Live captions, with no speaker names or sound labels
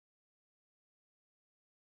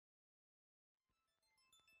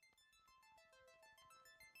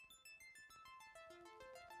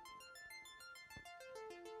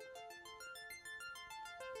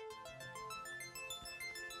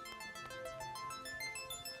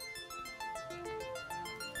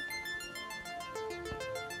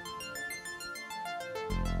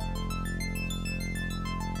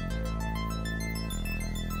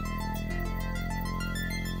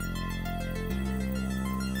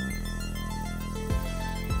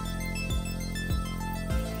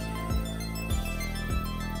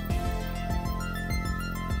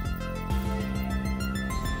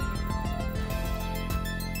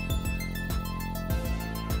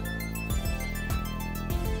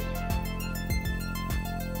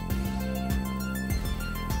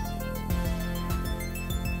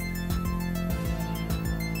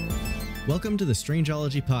Welcome to the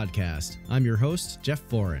Strangeology podcast. I'm your host, Jeff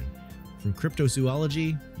Foran. From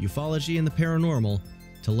cryptozoology, ufology, and the paranormal,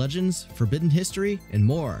 to legends, forbidden history, and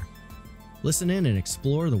more. Listen in and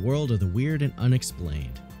explore the world of the weird and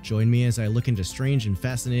unexplained. Join me as I look into strange and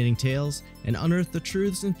fascinating tales and unearth the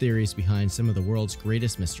truths and theories behind some of the world's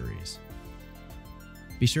greatest mysteries.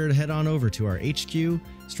 Be sure to head on over to our HQ,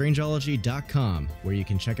 Strangeology.com, where you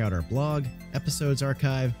can check out our blog, episodes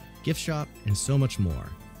archive, gift shop, and so much more.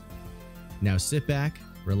 Now sit back,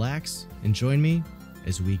 relax, and join me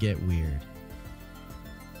as we get weird.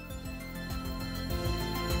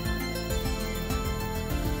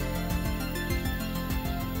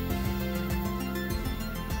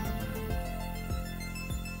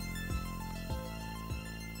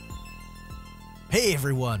 Hey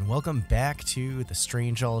everyone, welcome back to the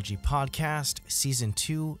Strangeology podcast, season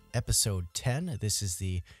 2, episode 10. This is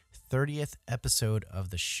the 30th episode of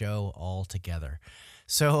the show altogether.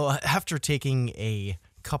 So after taking a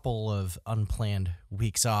couple of unplanned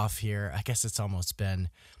weeks off here, I guess it's almost been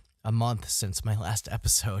a month since my last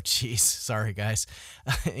episode. Jeez, sorry guys.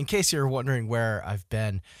 In case you're wondering where I've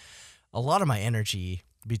been, a lot of my energy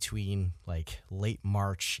between like late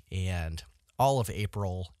March and all of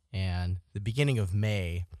April and the beginning of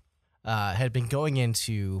May had been going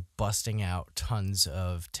into busting out tons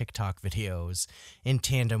of TikTok videos in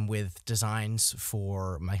tandem with designs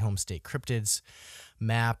for my home state cryptids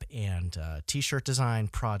map and t-shirt design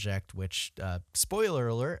project, which, spoiler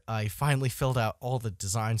alert, I finally filled out all the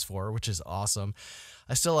designs for, which is awesome.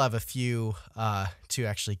 I still have a few to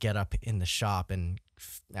actually get up in the shop and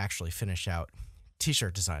actually finish out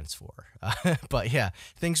t-shirt designs for. But yeah,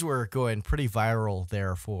 things were going pretty viral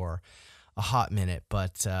there for a hot minute,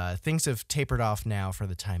 but things have tapered off now for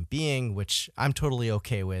the time being, which I'm totally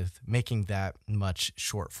okay with. Making that much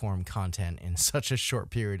short form content in such a short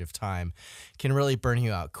period of time can really burn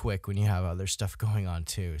you out quick when you have other stuff going on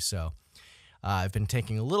too. So I've been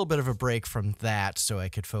taking a little bit of a break from that so I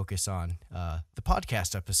could focus on the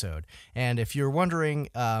podcast episode. And if you're wondering,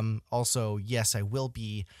 also, yes, I will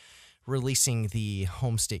be releasing the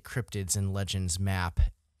Homestate Cryptids and Legends map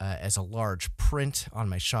as a large print on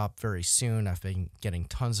my shop very soon. I've been getting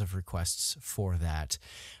tons of requests for that.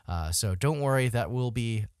 So don't worry, that will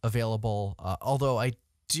be available. Although I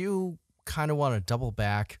do kind of want to double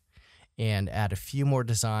back and add a few more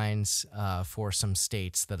designs for some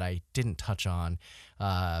states that I didn't touch on.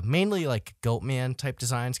 Mainly like Goatman type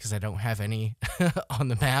designs, because I don't have any on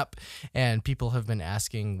the map. And people have been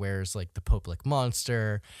asking where's like the Pope-Lick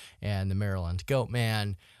Monster and the Maryland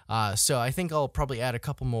Goatman. So I think I'll probably add a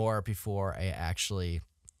couple more before I actually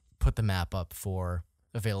put the map up for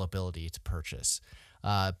availability to purchase.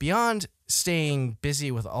 Beyond staying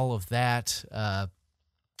busy with all of that,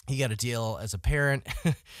 you got to deal as a parent.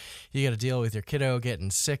 You got to deal with your kiddo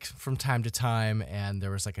getting sick from time to time. And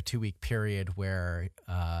there was like a 2-week period where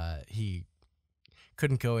he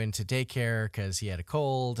couldn't go into daycare because he had a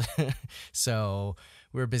cold. So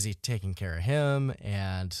we were busy taking care of him,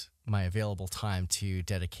 and my available time to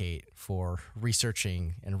dedicate for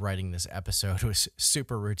researching and writing this episode was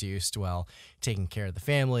super reduced while taking care of the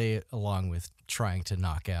family, along with trying to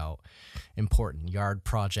knock out important yard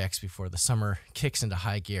projects before the summer kicks into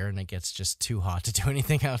high gear and it gets just too hot to do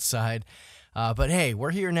anything outside. But hey,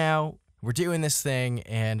 we're here now. We're doing this thing,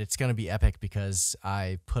 and it's going to be epic because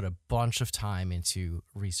I put a bunch of time into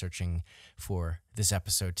researching for this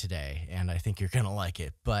episode today, and I think you're going to like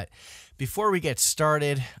it. But before we get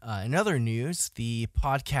started, in other news, the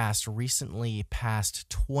podcast recently passed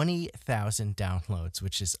 20,000 downloads,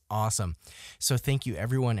 which is awesome. So thank you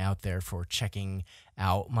everyone out there for checking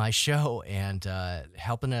out my show and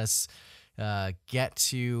helping us get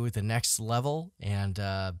to the next level and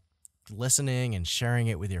listening and sharing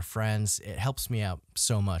it with your friends. It helps me out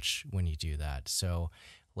so much when you do that. So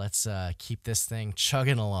let's keep this thing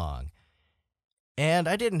chugging along. And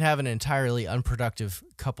I didn't have an entirely unproductive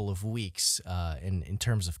couple of weeks in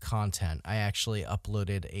terms of content. I actually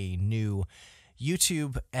uploaded a new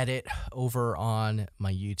YouTube edit over on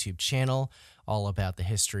my YouTube channel, all about the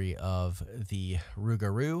history of the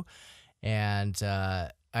Rougarou. And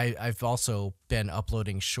I've also been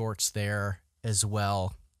uploading shorts there as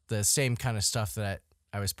well. The same kind of stuff that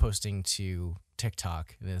I was posting to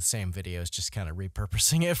TikTok, the same videos, just kind of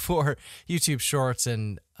repurposing it for YouTube Shorts.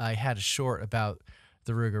 And I had a short about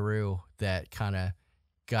the Rougarou that kind of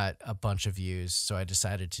got a bunch of views, so I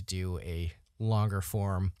decided to do a longer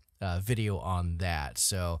form video on that.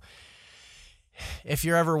 So if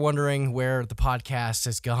you're ever wondering where the podcast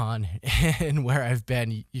has gone and where I've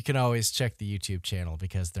been, you can always check the YouTube channel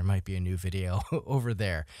because there might be a new video over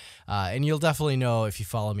there. And you'll definitely know if you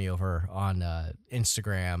follow me over on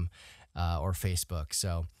Instagram or Facebook.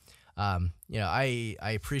 So, I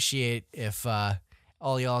appreciate if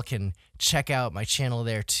all y'all can check out my channel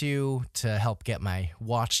there too to help get my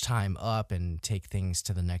watch time up and take things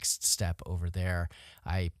to the next step over there.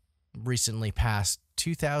 I recently passed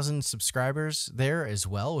 2,000 subscribers there as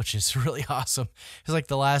well, which is really awesome. It's like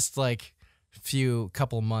the last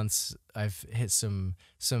couple months I've hit some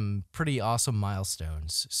pretty awesome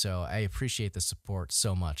milestones. So I appreciate the support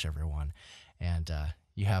so much, everyone, and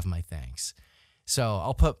you have my thanks. So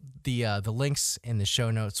I'll put the links in the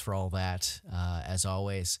show notes for all that, as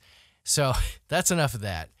always. So that's enough of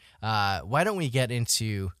that. Why don't we get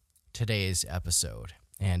into today's episode?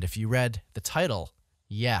 And if you read the title,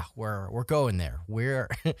 yeah, we're going there.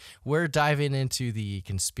 We're diving into the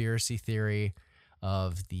conspiracy theory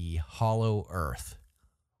of the Hollow Earth.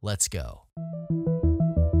 Let's go.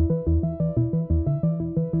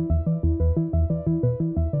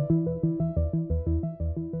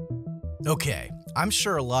 Okay, I'm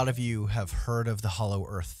sure a lot of you have heard of the Hollow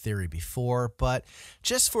Earth theory before, but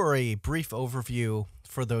just for a brief overview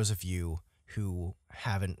for those of you who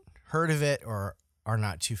haven't heard of it or are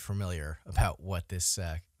not too familiar about what this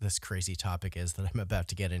crazy topic is that I'm about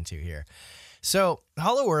to get into here. So,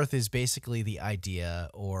 Hollow Earth is basically the idea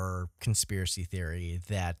or conspiracy theory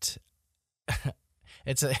that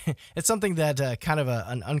it's something that kind of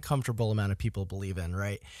an uncomfortable amount of people believe in,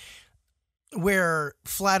 right? Where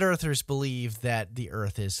flat earthers believe that the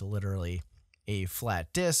Earth is literally a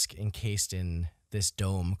flat disk encased in this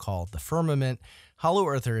dome called the firmament, Hollow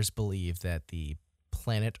Earthers believe that the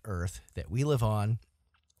planet Earth that we live on,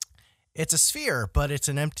 it's a sphere, but it's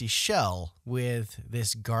an empty shell with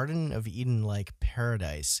this Garden of Eden-like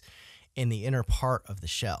paradise in the inner part of the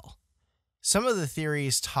shell. Some of the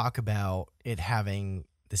theories talk about it having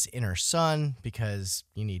this inner sun because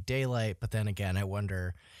you need daylight, but then again, I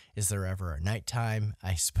wonder, is there ever a nighttime?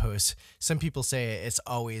 I suppose some people say it's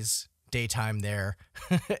always daytime there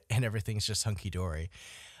and everything's just hunky-dory.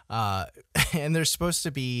 And there's supposed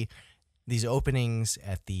to be these openings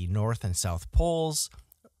at the North and South Poles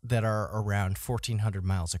that are around 1,400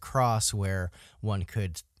 miles across where one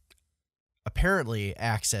could apparently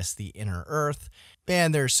access the inner Earth.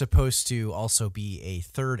 And there's supposed to also be a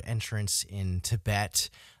third entrance in Tibet,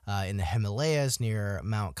 in the Himalayas near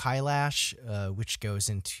Mount Kailash, which goes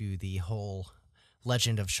into the whole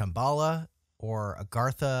legend of Shambhala or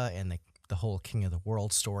Agartha and the whole King of the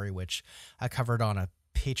World story, which I covered on a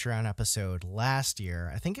Patreon episode last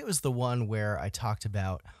year. I think it was the one where I talked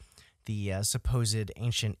about the supposed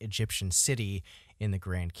ancient Egyptian city in the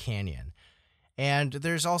Grand Canyon. And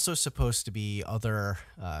there's also supposed to be other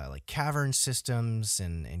cavern systems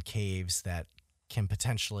and caves that can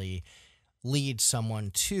potentially lead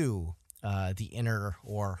someone to the inner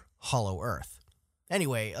or hollow Earth.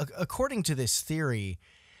 Anyway, according to this theory,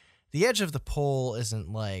 the edge of the pole isn't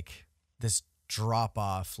like this drop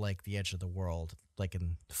off like the edge of the world, like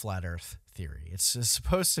in flat Earth theory. It's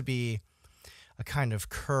supposed to be a kind of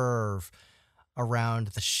curve around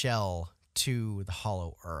the shell to the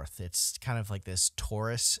hollow Earth. It's kind of like this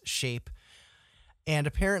torus shape. And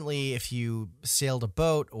apparently, if you sailed a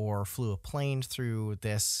boat or flew a plane through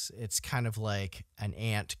this, it's kind of like an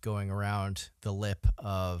ant going around the lip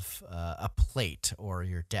of a plate or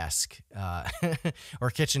your desk or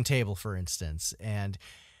kitchen table, for instance. And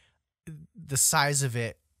the size of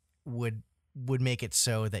it would make it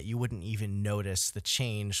so that you wouldn't even notice the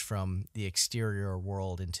change from the exterior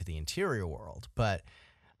world into the interior world. But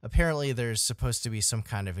apparently there's supposed to be some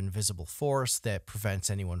kind of invisible force that prevents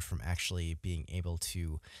anyone from actually being able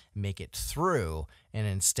to make it through and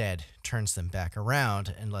instead turns them back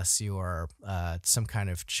around unless you are some kind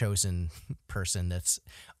of chosen person that's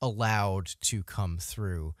allowed to come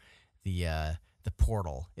through the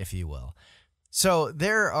portal, if you will. So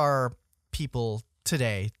there are people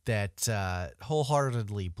today that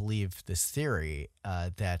wholeheartedly believe this theory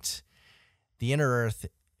that the inner Earth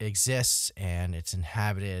exists and it's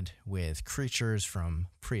inhabited with creatures from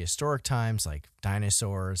prehistoric times like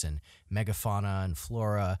dinosaurs and megafauna and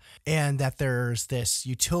flora, and that there's this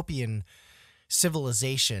utopian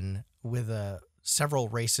civilization with several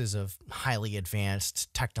races of highly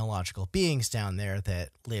advanced technological beings down there that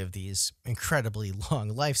live these incredibly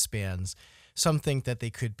long lifespans. Some think that they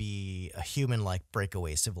could be a human-like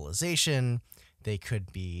breakaway civilization. They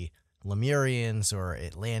could be Lemurians or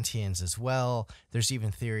Atlanteans as well. There's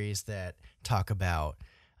even theories that talk about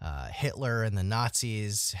Hitler and the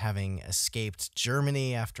Nazis having escaped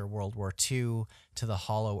Germany after World War II to the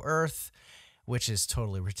Hollow Earth, which is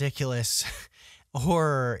totally ridiculous.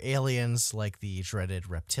 Or aliens like the dreaded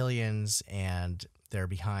reptilians, and they're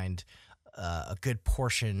behind a good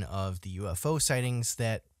portion of the UFO sightings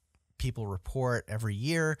that people report every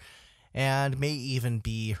year and may even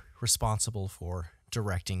be responsible for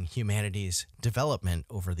directing humanity's development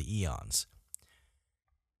over the eons.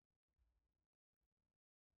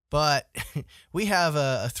 But we have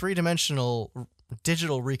a three-dimensional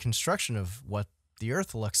digital reconstruction of what the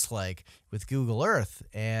Earth looks like with Google Earth,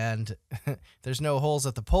 and there's no holes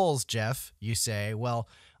at the poles, Jeff, you say. Well,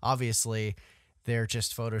 obviously, they're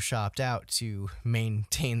just photoshopped out to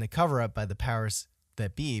maintain the cover-up by the powers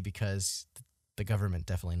that be, because the government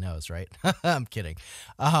definitely knows, right? I'm kidding.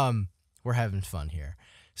 We're having fun here.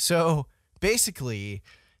 So basically,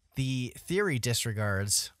 the theory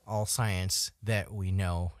disregards all science that we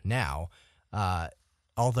know now,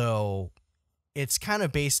 although it's kind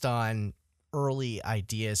of based on early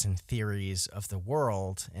ideas and theories of the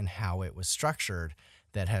world and how it was structured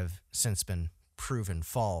that have since been proven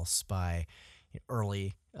false by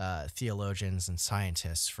early theologians and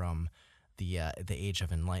scientists from the Age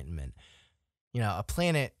of Enlightenment. A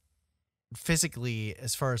planet, physically,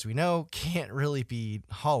 as far as we know, can't really be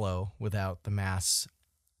hollow without the mass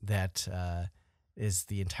that is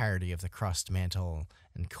the entirety of the crust, mantle,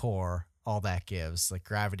 and core. All that gives, like,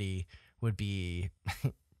 gravity would be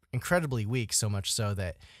incredibly weak, so much so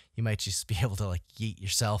that you might just be able to, like, yeet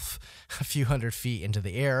yourself a few hundred feet into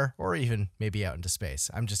the air, or even maybe out into space.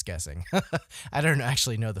 I'm just guessing. I don't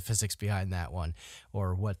actually know the physics behind that one,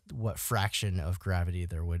 or what fraction of gravity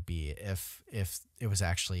there would be if it was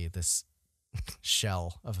actually this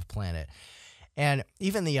shell of a planet. And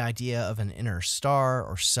even the idea of an inner star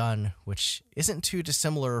or sun, which isn't too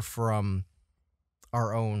dissimilar from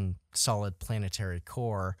our own solid planetary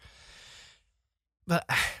core. But,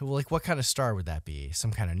 well, like, what kind of star would that be?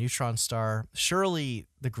 Some kind of neutron star? Surely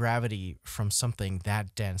the gravity from something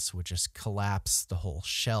that dense would just collapse the whole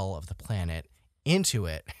shell of the planet into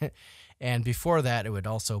it. And before that, it would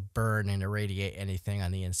also burn and irradiate anything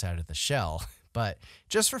on the inside of the shell. But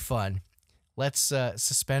just for fun, let's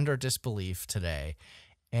suspend our disbelief today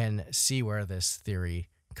and see where this theory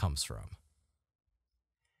comes from.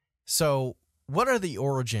 So, what are the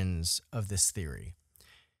origins of this theory?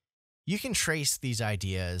 You can trace these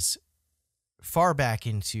ideas far back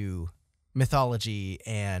into mythology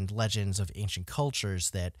and legends of ancient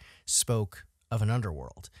cultures that spoke of an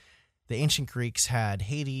underworld. The ancient Greeks had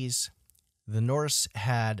Hades, the Norse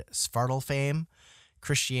had Svartalfheim,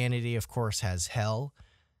 Christianity, of course, has hell,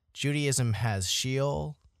 Judaism has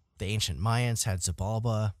Sheol, the ancient Mayans had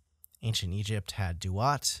Xibalba, ancient Egypt had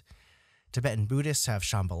Duat, Tibetan Buddhists have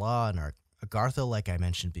Shambhala and Agartha, like I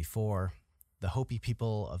mentioned before. The Hopi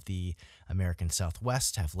people of the American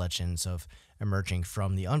Southwest have legends of emerging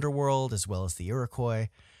from the underworld, as well as the Iroquois,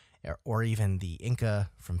 or even the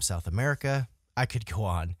Inca from South America. I could go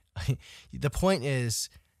on. The point is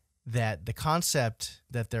that the concept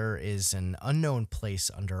that there is an unknown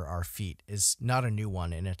place under our feet is not a new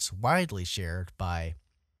one, and it's widely shared by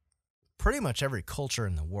pretty much every culture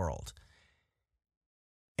in the world.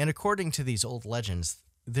 And according to these old legends,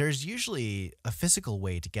 there's usually a physical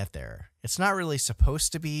way to get there. It's not really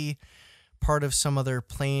supposed to be part of some other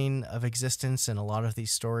plane of existence in a lot of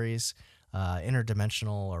these stories,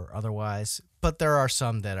 interdimensional or otherwise, but there are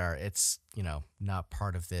some that are, it's, not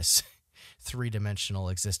part of this three-dimensional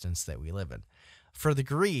existence that we live in. For the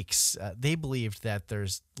Greeks, they believed that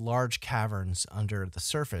there's large caverns under the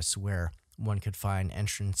surface where one could find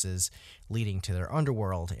entrances leading to their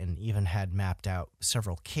underworld, and even had mapped out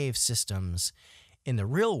several cave systems in the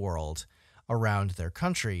real world around their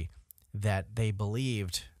country that they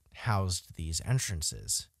believed housed these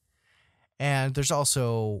entrances. And there's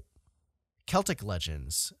also Celtic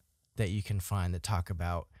legends that you can find that talk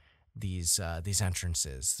about these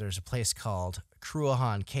entrances. There's a place called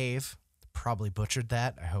Cruachan Cave, probably butchered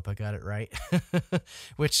that, I hope I got it right,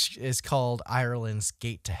 which is called Ireland's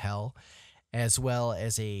Gate to Hell, as well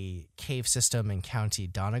as a cave system in County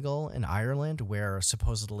Donegal in Ireland, where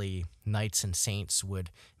supposedly knights and saints would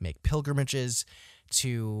make pilgrimages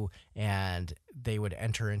to, and they would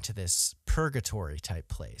enter into this purgatory type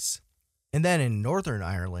place. And then in Northern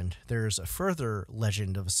Ireland, there's a further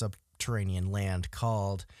legend of a subterranean land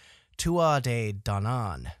called Tuatha de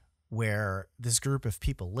Danann, where this group of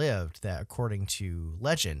people lived that, according to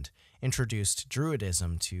legend, introduced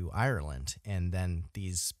Druidism to Ireland, and then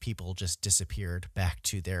these people just disappeared back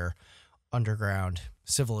to their underground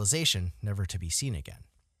civilization, never to be seen again.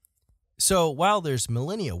 So while there's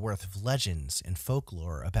millennia worth of legends and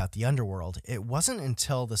folklore about the underworld, it wasn't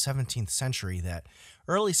until the 17th century that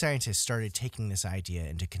early scientists started taking this idea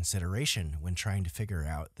into consideration when trying to figure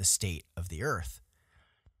out the state of the Earth.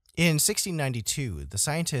 In 1692, the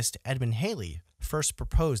scientist Edmund Halley first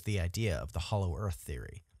proposed the idea of the hollow Earth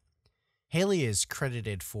theory. Haley is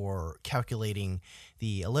credited for calculating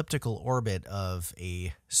the elliptical orbit of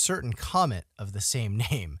a certain comet of the same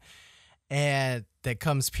name, and that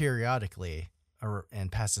comes periodically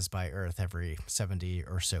and passes by Earth every 70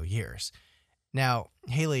 or so years. Now,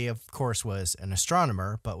 Haley, of course, was an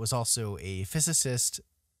astronomer, but was also a physicist,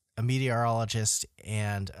 a meteorologist,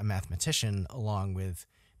 and a mathematician, along with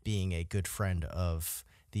being a good friend of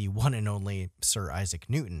the one and only Sir Isaac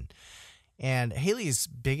Newton. And Haley's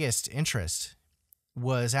biggest interest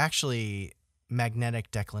was actually magnetic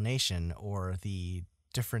declination, or the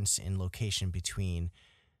difference in location between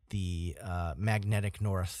the magnetic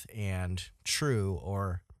north and true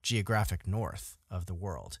or geographic north of the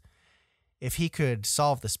world. If he could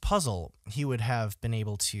solve this puzzle, he would have been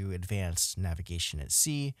able to advance navigation at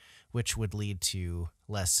sea, which would lead to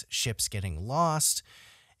less ships getting lost.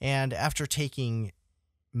 And after taking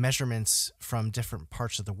measurements from different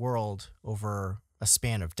parts of the world over a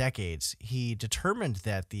span of decades, he determined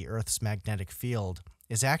that the Earth's magnetic field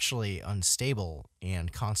is actually unstable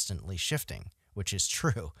and constantly shifting, which is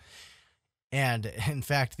true. And in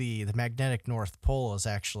fact, the magnetic North Pole is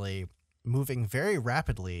actually moving very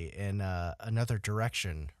rapidly in another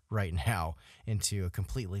direction right now, into a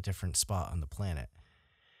completely different spot on the planet.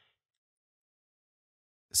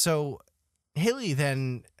 So Haley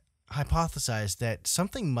then hypothesized that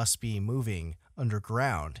something must be moving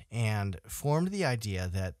underground and formed the idea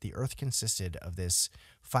that the Earth consisted of this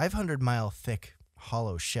 500-mile thick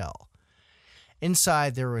hollow shell.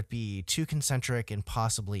 Inside, there would be two concentric and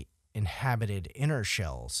possibly inhabited inner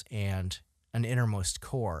shells and an innermost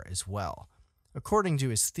core as well. According to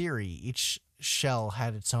his theory, each shell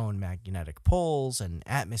had its own magnetic poles and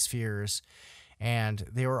atmospheres, and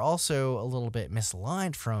they were also a little bit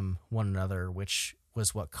misaligned from one another, which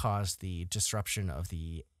was what caused the disruption of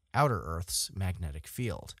the outer Earth's magnetic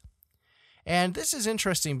field. And this is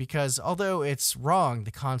interesting because although it's wrong,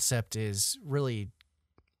 the concept is really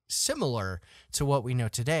similar to what we know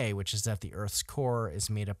today, which is that the Earth's core is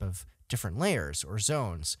made up of different layers or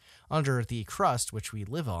zones. Under the crust, which we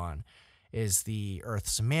live on, is the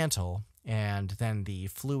Earth's mantle, and then the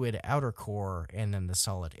fluid outer core, and then the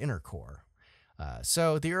solid inner core.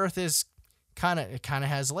 So the Earth is kind of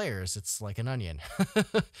has layers. It's like an onion,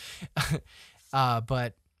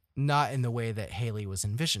 but not in the way that Haley was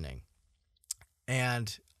envisioning.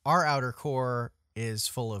 And our outer core is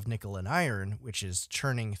full of nickel and iron, which is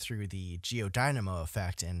churning through the geodynamo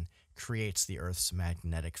effect and creates the Earth's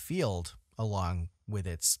magnetic field, along with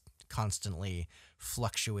its constantly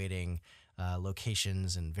fluctuating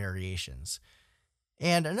locations and variations.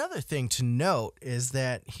 And another thing to note is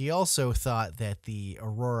that he also thought that the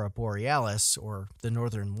aurora borealis, or the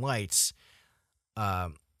northern lights,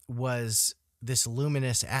 was this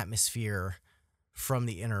luminous atmosphere from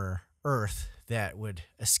the inner Earth that would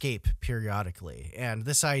escape periodically. And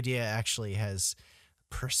this idea actually has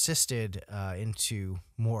persisted into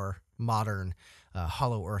more modern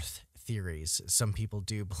hollow Earth theories. Some people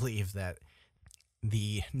do believe that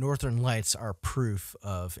the northern lights are proof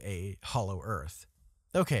of a hollow Earth.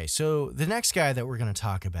 Okay, so the next guy that we're going to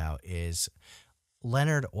talk about is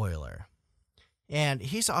Leonhard Euler. And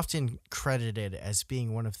he's often credited as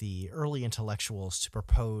being one of the early intellectuals to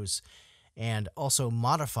propose and also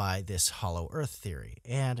modify this hollow Earth theory.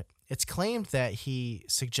 And it's claimed that he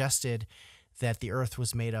suggested that the Earth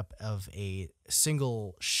was made up of a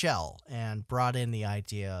single shell and brought in the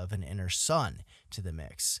idea of an inner sun to the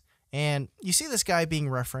mix. And you see this guy being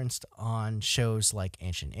referenced on shows like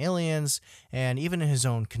Ancient Aliens and even his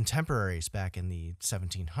own contemporaries back in the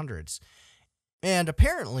 1700s. And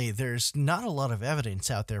apparently there's not a lot of evidence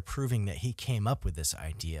out there proving that he came up with this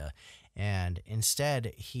idea. And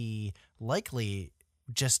instead, he likely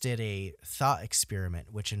just did a thought experiment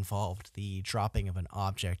which involved the dropping of an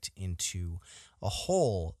object into a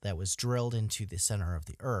hole that was drilled into the center of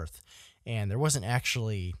the Earth. And there wasn't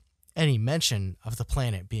actually any mention of the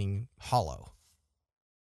planet being hollow.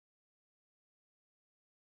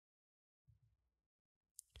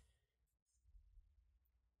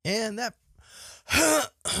 And that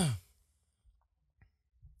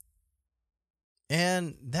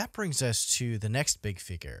and that brings us to the next big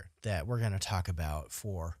figure that we're going to talk about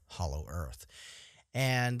for Hollow Earth.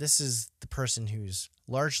 And this is the person who's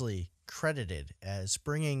largely credited as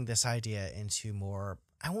bringing this idea into more,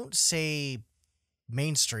 I won't say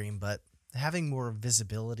mainstream, but having more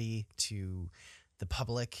visibility to the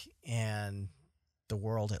public and the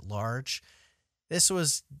world at large. This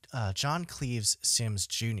was John Cleves Sims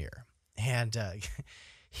Jr. And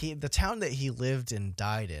the town that he lived and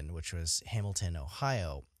died in, which was Hamilton,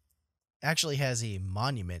 Ohio, actually has a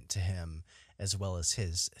monument to him, as well as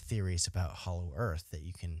his theories about Hollow Earth that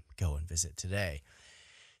you can go and visit today.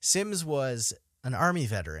 Sims was an Army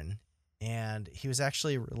veteran, and he was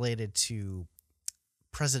actually related to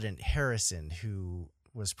President Harrison, who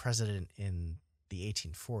was president in the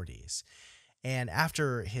 1840s. And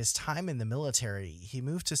after his time in the military, he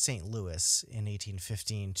moved to St. Louis in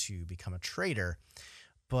 1815 to become a trader.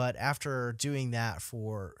 But after doing that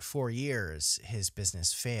for 4 years, his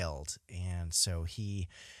business failed. And so he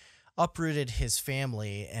uprooted his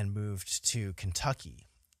family and moved to Kentucky.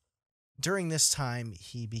 During this time,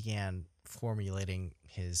 he began formulating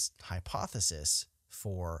his hypothesis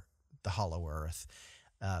for the Hollow Earth,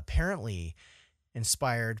 apparently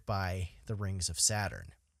inspired by the rings of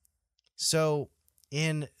Saturn. So,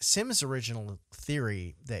 in Sims' original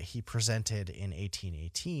theory that he presented in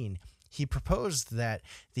 1818, he proposed that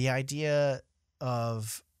the idea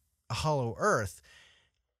of a hollow Earth,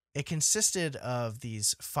 it consisted of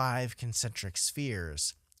these 5 concentric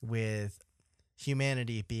spheres, with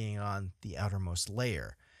humanity being on the outermost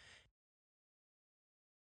layer.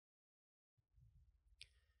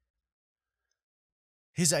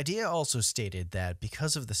 His idea also stated that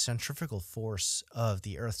because of the centrifugal force of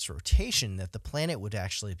the Earth's rotation, that the planet would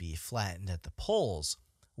actually be flattened at the poles,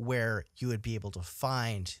 where you would be able to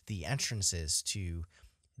find the entrances to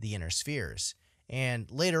the inner spheres.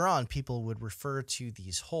 And later on, people would refer to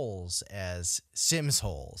these holes as Sims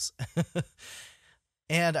holes.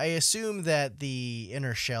 And I assume that the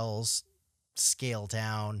inner shells scale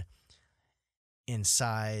down in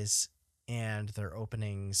size and their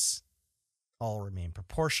openings all remain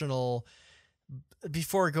proportional.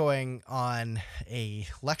 Before going on a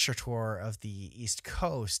lecture tour of the East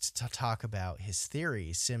Coast to talk about his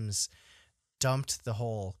theory, Sims dumped the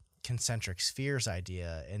whole concentric spheres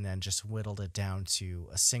idea and then just whittled it down to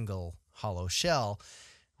a single hollow shell,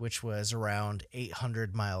 which was around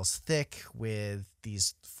 800 miles thick with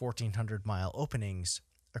these 1,400-mile openings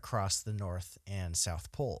across the North and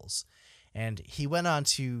South poles. And he went on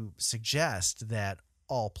to suggest that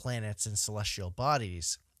all planets and celestial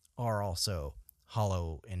bodies are also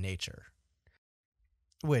hollow in nature,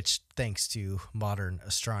 which, thanks to modern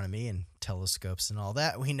astronomy and telescopes and all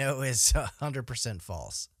that, we know is 100%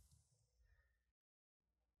 false.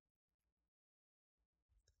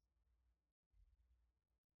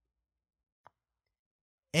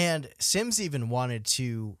 And Sims even wanted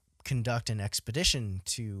to conduct an expedition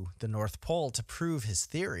to the North Pole to prove his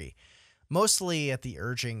theory, mostly at the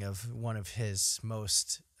urging of one of his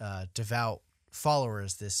most devout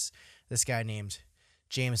followers, this guy named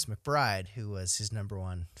James McBride, who was his number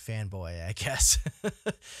one fanboy, I guess.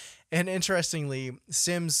 And interestingly,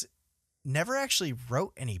 Sims never actually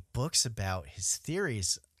wrote any books about his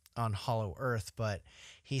theories on Hollow Earth, but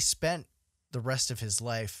he spent the rest of his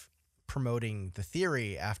life promoting the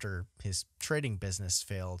theory after his trading business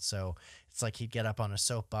failed. So it's like he'd get up on a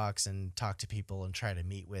soapbox and talk to people and try to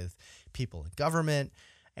meet with people in government.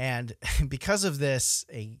 And because of this,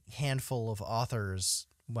 a handful of authors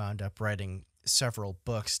wound up writing several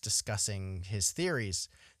books discussing his theories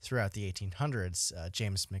throughout the 1800s.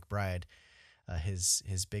 James McBride,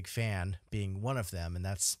 his big fan, being one of them, and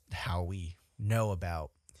that's how we know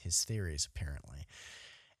about his theories, apparently.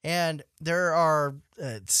 And there are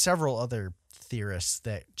several other theorists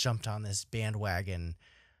that jumped on this bandwagon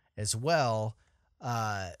as well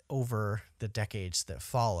over the decades that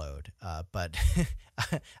followed. But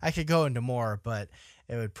I could go into more, but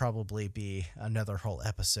it would probably be another whole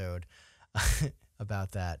episode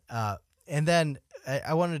about that. And then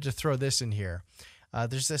I wanted to throw this in here.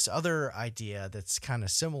 There's this other idea that's kind of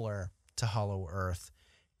similar to Hollow Earth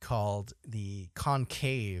called the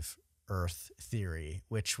concave Earth theory,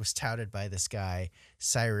 which was touted by this guy,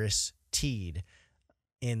 Cyrus Teed,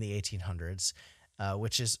 in the 1800s,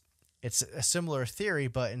 it's a similar theory,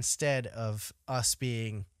 but instead of us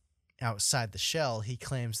being outside the shell, he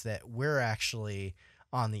claims that we're actually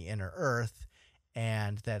on the inner Earth,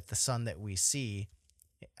 and that the sun that we see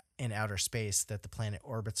in outer space that the planet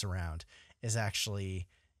orbits around is actually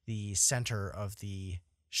the center of the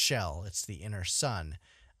shell. It's the inner sun,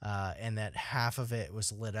 and that half of it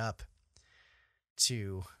was lit up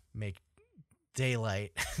to make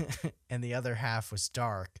daylight and the other half was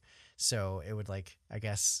dark. So it would, like, I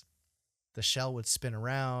guess the shell would spin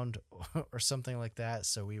around or something like that.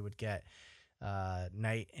 So we would get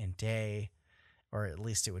night and day, or at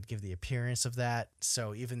least it would give the appearance of that.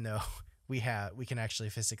 So even though we can actually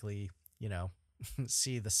physically,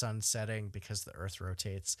 see the sun setting because the Earth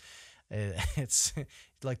rotates, it's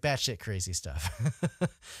like batshit crazy stuff.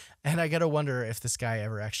 And I gotta wonder if this guy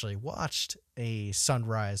ever actually watched a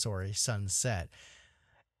sunrise or a sunset.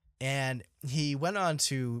 And he went on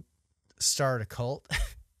to start a cult,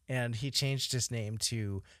 and he changed his name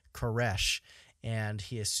to Koresh, and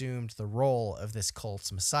he assumed the role of this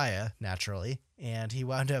cult's messiah, naturally, and he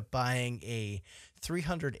wound up buying a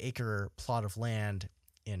 300-acre plot of land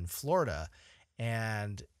in Florida,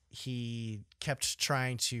 and he kept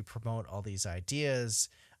trying to promote all these ideas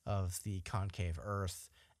of the concave Earth,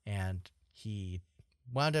 and he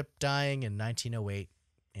wound up dying in 1908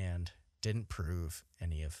 and didn't prove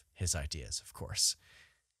any of his ideas, of course.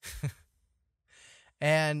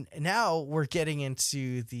 And now we're getting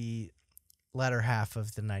into the latter half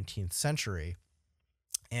of the 19th century,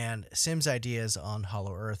 and Sim's ideas on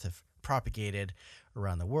Hollow Earth have propagated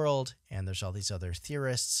around the world, and there's all these other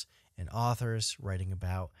theorists and authors writing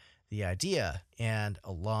about the idea, and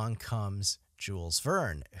along comes Jules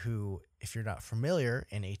Verne, who, if you're not familiar,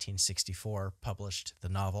 in 1864 published the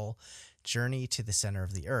novel Journey to the Center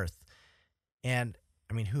of the Earth. And,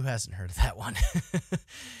 I mean, who hasn't heard of that one?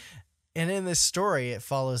 And in this story, it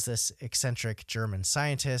follows this eccentric German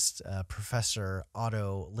scientist, Professor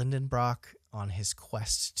Otto Lindenbrock, on his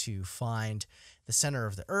quest to find the center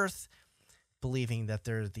of the Earth, believing that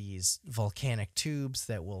there are these volcanic tubes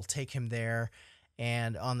that will take him there.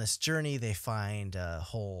 And on this journey, they find a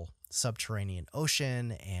whole subterranean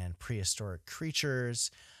ocean and prehistoric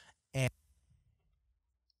creatures.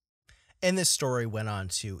 And this story went on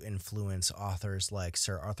to influence authors like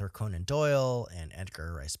Sir Arthur Conan Doyle and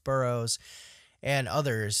Edgar Rice Burroughs and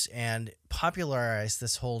others, and popularized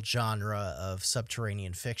this whole genre of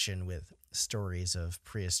subterranean fiction with stories of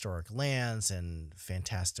prehistoric lands and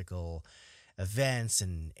fantastical events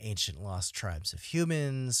and ancient lost tribes of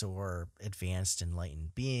humans or advanced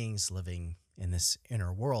enlightened beings living in this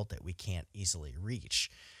inner world that we can't easily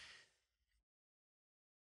reach.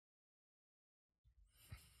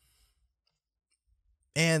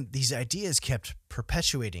 And these ideas kept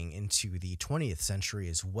perpetuating into the 20th century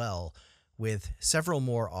as well, with several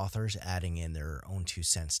more authors adding in their own 2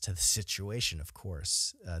 cents to the situation, of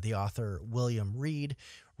course. The author William Reed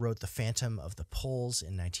wrote The Phantom of the Poles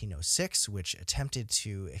in 1906, which attempted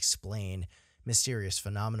to explain mysterious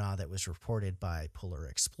phenomena that was reported by polar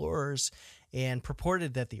explorers, and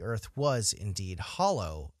purported that the Earth was indeed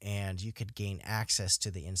hollow, and you could gain access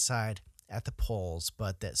to the inside at the poles,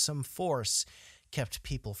 but that some force kept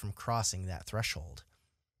people from crossing that threshold.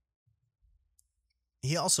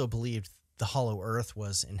 He also believed the hollow Earth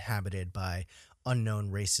was inhabited by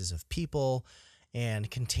unknown races of people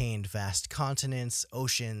and contained vast continents,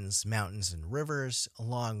 oceans, mountains, and rivers,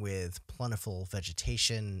 along with plentiful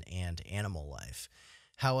vegetation and animal life.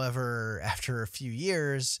 However, after a few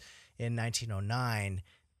years, in 1909,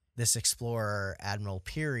 this explorer, Admiral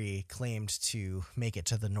Peary, claimed to make it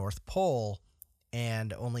to the North Pole,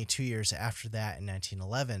 and only 2 years after that, in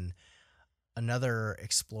 1911, another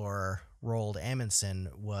explorer, Roald Amundsen,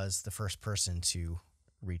 was the first person to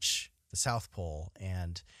reach the South Pole,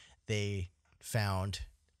 and they found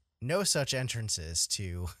no such entrances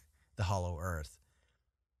to the hollow Earth.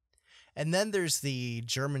 And then there's the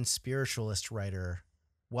German spiritualist writer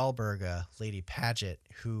Walburga, Lady Paget,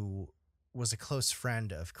 who was a close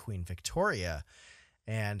friend of Queen Victoria,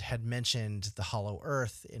 and had mentioned the hollow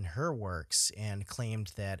Earth in her works and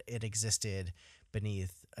claimed that it existed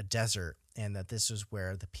beneath a desert and that this was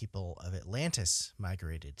where the people of Atlantis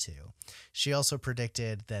migrated to. She also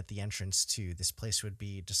predicted that the entrance to this place would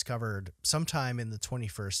be discovered sometime in the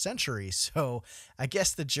 21st century. So I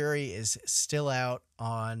guess the jury is still out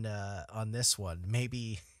on this one.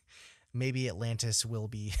 Maybe Atlantis will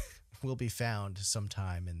be found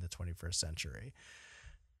sometime in the 21st century.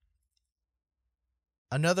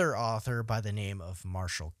 Another author by the name of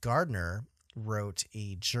Marshall Gardner wrote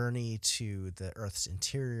A Journey to the Earth's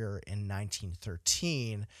Interior in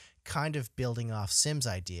 1913, kind of building off Sim's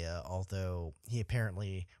idea, although he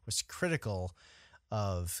apparently was critical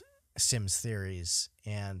of Sim's theories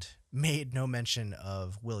and made no mention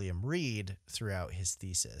of William Reed throughout his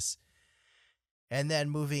thesis. And then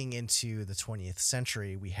moving into the 20th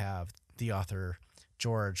century, we have the author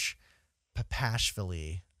George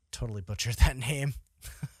Papashvili, totally butchered that name,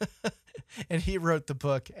 and he wrote the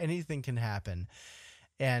book Anything Can Happen,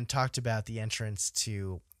 and talked about the entrance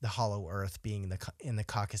to the hollow Earth being in the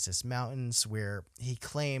Caucasus Mountains, where he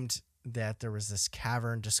claimed that there was this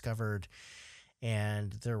cavern discovered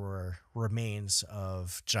and there were remains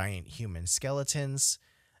of giant human skeletons,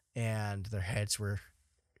 and their heads were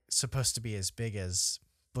supposed to be as big as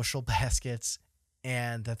bushel baskets,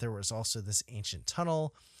 and that there was also this ancient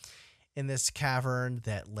tunnel in this cavern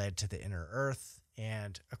that led to the inner Earth.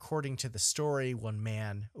 And according to the story, one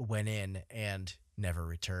man went in and never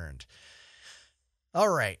returned. All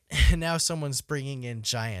right, now someone's bringing in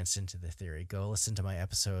giants into the theory. Go listen to my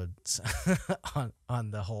episodes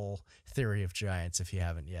on the whole theory of giants if you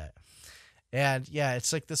haven't yet. And yeah,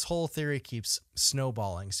 it's like this whole theory keeps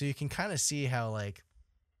snowballing. So you can kind of see how, like,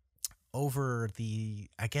 over the,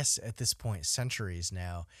 I guess at this point, centuries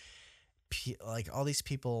now, like all these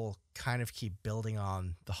people kind of keep building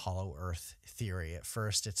on the hollow earth theory. At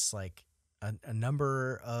first, it's like a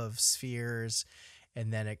number of spheres,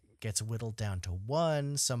 and then it gets whittled down to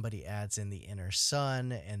one. Somebody adds in the inner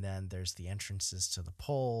sun, and then there's the entrances to the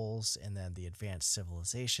poles, and then the advanced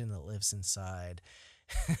civilization that lives inside.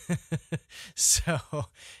 So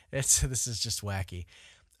this is just wacky.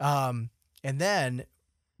 And then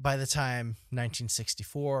by the time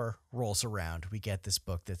 1964 rolls around, we get this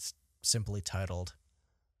book that's simply titled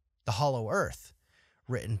The Hollow Earth,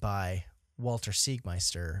 written by Walter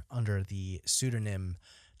Siegmeister under the pseudonym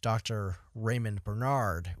Dr. Raymond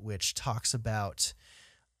Bernard, which talks about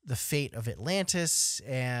the fate of Atlantis,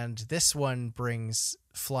 and this one brings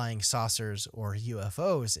flying saucers or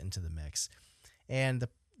UFOs into the mix. And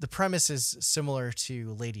the premise is similar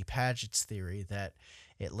to Lady Paget's theory that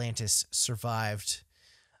Atlantis survived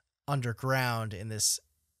underground in this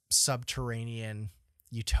subterranean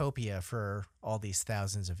utopia for all these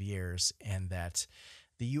thousands of years, and that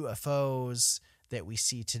the UFOs that we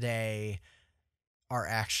see today are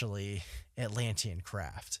actually Atlantean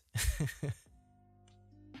craft.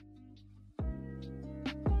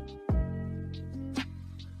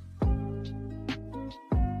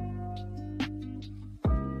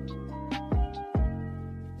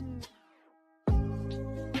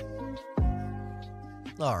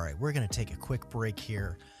 All right, we're going to take a quick break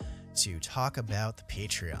here to talk about the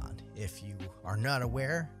Patreon. If you are not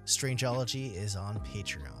aware, Strangeology is on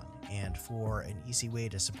Patreon. And for an easy way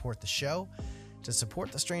to support the show, to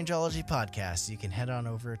support the Strangeology podcast, you can head on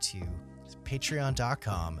over to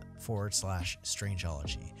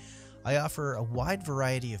patreon.com/Strangeology. I offer a wide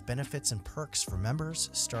variety of benefits and perks for members,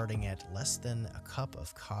 starting at less than a cup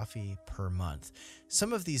of coffee per month.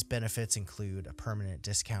 Some of these benefits include a permanent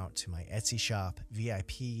discount to my Etsy shop,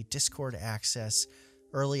 VIP Discord access,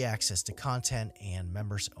 early access to content, and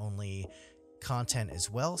members-only content as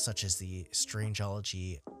well, such as the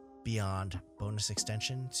Strangeology Beyond bonus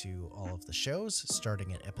extension to all of the shows,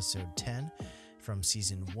 starting at episode 10 from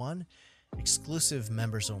season 1, exclusive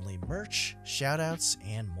members-only merch, shoutouts,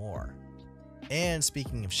 and more. And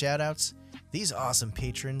speaking of shoutouts, these awesome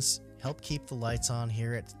patrons help keep the lights on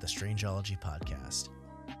here at the Strangeology podcast.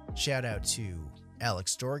 Shout out to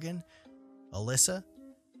Alex Dorgan, Alyssa,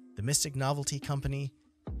 the Mystic Novelty Company,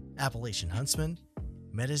 Appalachian Huntsman,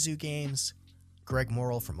 MetaZoo Games, Greg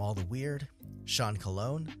Morrill from All the Weird, Sean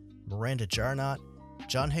Colon, Miranda Jarnot,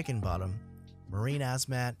 John Hickenbottom, Maureen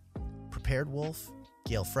Asmat, Prepared Wolf,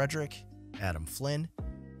 Gail Frederick, Adam Flynn,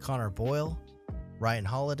 Connor Boyle, Ryan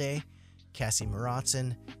Holiday, Cassie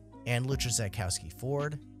Maratson, Ann Lucha Zakowski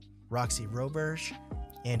Ford, Roxy Roberge,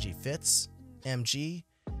 Angie Fitz, MG,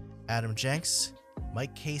 Adam Jenks,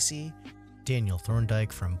 Mike Casey, Daniel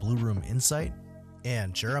Thorndike from Blue Room Insight,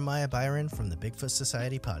 and Jeremiah Byron from the Bigfoot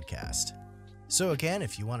Society podcast. So again,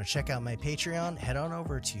 if you want to check out my Patreon, head on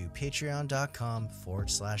over to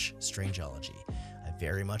patreon.com/Strangeology. I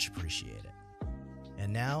very much appreciate it.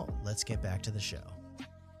 And now, let's get back to the show.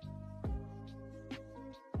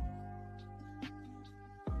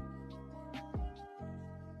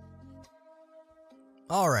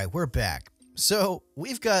 All right, we're back. So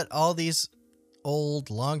we've got all these old,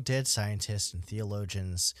 long-dead scientists and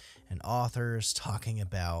theologians and authors talking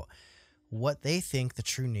about what they think the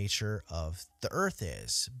true nature of the Earth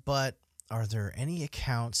is. But are there any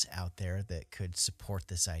accounts out there that could support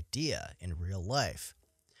this idea in real life?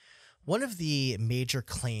 One of the major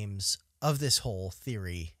claims of this whole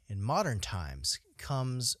theory in modern times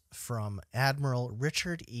comes from Admiral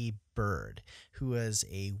Richard E. Byrd, who was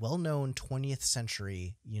a well-known 20th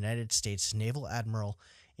century United States naval admiral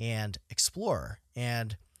and explorer,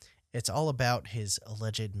 and it's all about his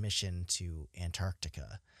alleged mission to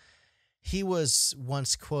Antarctica. He was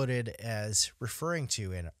once quoted as referring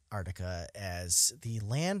to Antarctica as the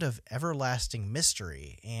land of everlasting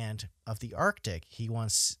mystery, and of the Arctic, he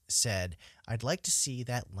once said, "I'd like to see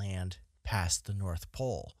that land past the North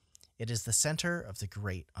Pole. It is the center of the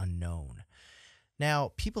great unknown." Now,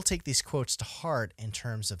 people take these quotes to heart in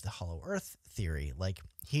terms of the Hollow Earth theory, like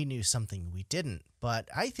he knew something we didn't, but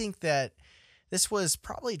I think that this was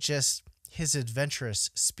probably just his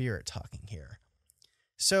adventurous spirit talking here.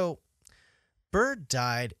 So, Byrd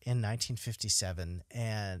died in 1957,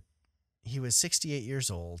 and he was 68 years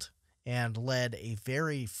old and led a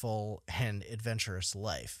very full and adventurous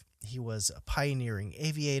life. He was a pioneering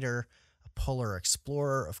aviator, a polar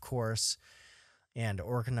explorer, of course, and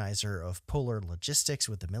organizer of polar logistics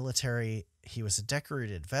with the military. He was a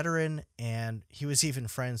decorated veteran, and he was even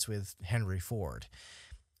friends with Henry Ford.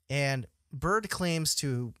 And Byrd claims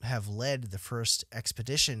to have led the first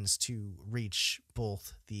expeditions to reach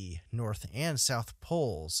both the North and South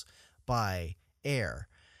Poles by air,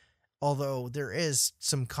 although there is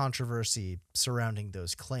some controversy surrounding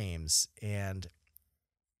those claims. And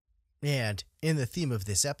in the theme of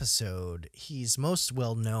this episode, he's most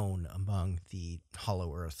well known among the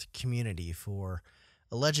Hollow Earth community for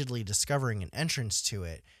allegedly discovering an entrance to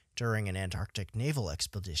it during an Antarctic naval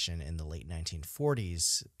expedition in the late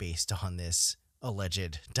 1940s based on this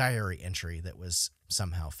alleged diary entry that was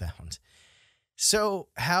somehow found. So,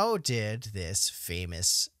 how did this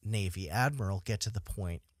famous Navy admiral get to the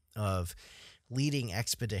point of leading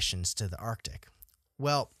expeditions to the Arctic?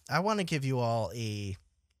 Well, I want to give you all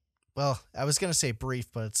I was going to say brief,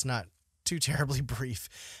 but it's not too terribly brief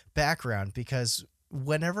background, because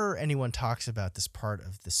whenever anyone talks about this part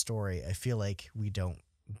of the story, I feel like we don't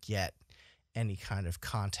get any kind of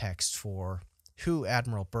context for who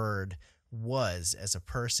Admiral Byrd was as a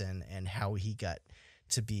person and how he got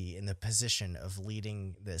to be in the position of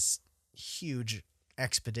leading this huge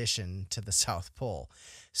expedition to the South Pole.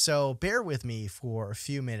 So bear with me for a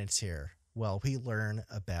few minutes here while we learn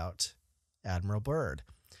about Admiral Byrd.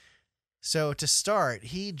 So to start,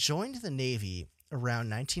 he joined the Navy around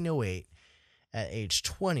 1908 at age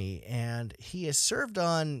 20, and he has served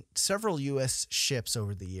on several U.S. ships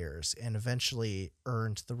over the years and eventually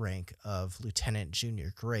earned the rank of lieutenant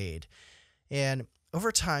junior grade. And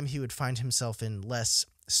over time, he would find himself in less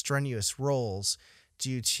strenuous roles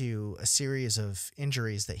due to a series of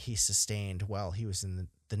injuries that he sustained while he was in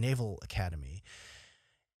the Naval Academy.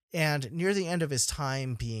 And near the end of his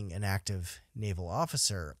time being an active naval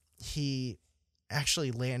officer, he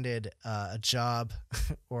actually landed a job,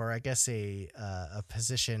 or I guess a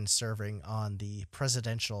position serving on the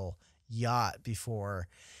presidential yacht before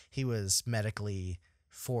he was medically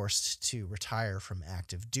forced to retire from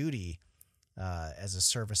active duty as a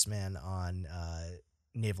serviceman on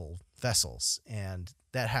naval vessels. And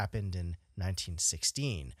that happened in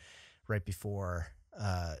 1916, right before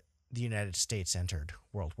the United States entered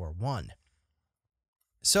World War I.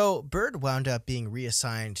 So Byrd wound up being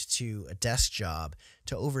reassigned to a desk job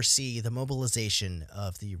to oversee the mobilization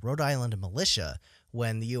of the Rhode Island militia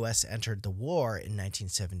when the U.S. entered the war in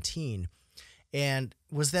 1917, and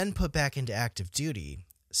was then put back into active duty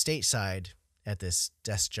stateside at this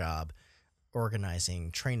desk job,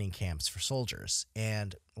 organizing training camps for soldiers.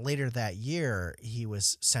 And later that year, he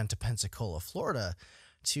was sent to Pensacola, Florida,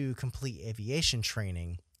 to complete aviation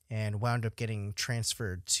training, and wound up getting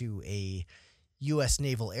transferred to a U.S.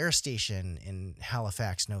 Naval Air Station in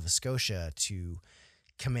Halifax, Nova Scotia, to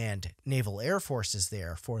command naval air forces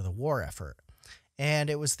there for the war effort. And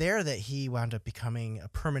it was there that he wound up becoming a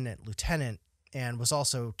permanent lieutenant, and was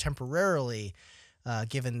also temporarily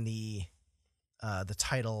given the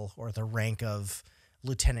title or the rank of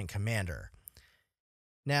lieutenant commander.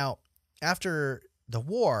 Now, after the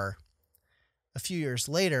war, a few years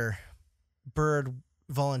later, Byrd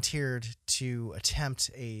volunteered to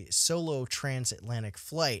attempt a solo transatlantic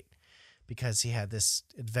flight because he had this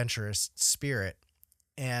adventurous spirit.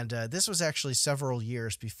 And this was actually several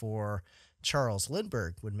years before Charles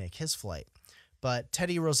Lindbergh would make his flight. But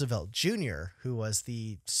Teddy Roosevelt Jr., who was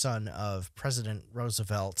the son of President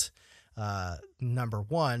Roosevelt, number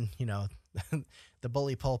one, the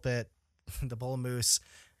bully pulpit, the bull moose,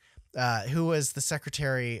 who was the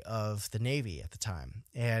Secretary of the Navy at the time.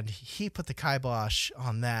 And he put the kibosh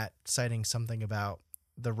on that, citing something about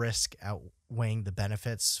the risk outweighing the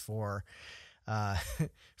benefits for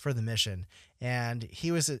the mission. And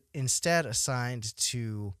he was instead assigned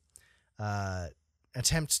to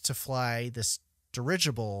attempt to fly this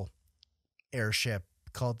dirigible airship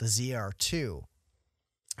called the ZR-2.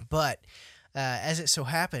 But as it so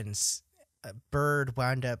happens, Byrd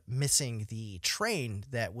wound up missing the train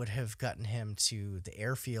that would have gotten him to the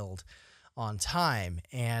airfield on time.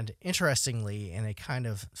 And interestingly, in a kind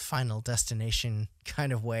of Final Destination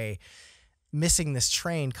kind of way, missing this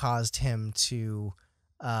train caused him to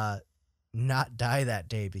not die that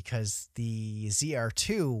day, because the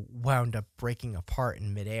ZR-2 wound up breaking apart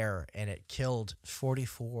in midair, and it killed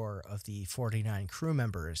 44 of the 49 crew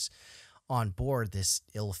members on board this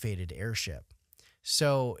ill-fated airship.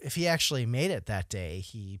 So if he actually made it that day,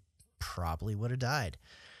 he probably would have died.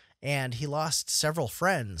 And he lost several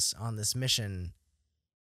friends on this mission,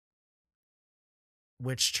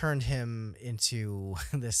 which turned him into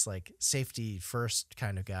this safety first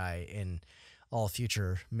kind of guy in all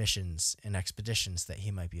future missions and expeditions that he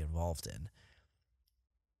might be involved in.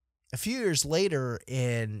 A few years later,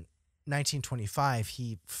 in 1925,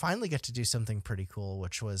 he finally got to do something pretty cool,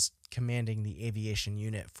 which was commanding the aviation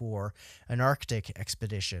unit for an Arctic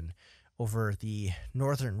expedition over the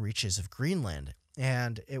northern reaches of Greenland.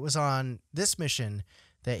 And it was on this mission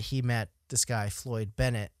that he met this guy, Floyd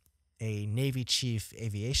Bennett, a Navy chief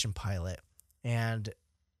aviation pilot, and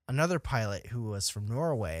another pilot who was from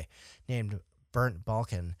Norway named Bernt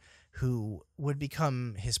Balken, who would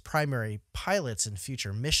become his primary pilots in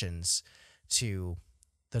future missions to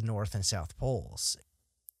the North and South Poles.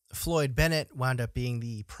 Floyd Bennett wound up being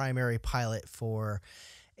the primary pilot for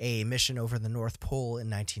a mission over the North Pole in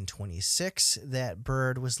 1926 that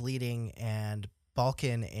Byrd was leading, and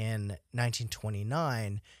Balken in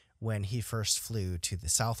 1929 when he first flew to the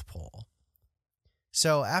South Pole.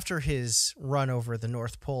 So after his run over the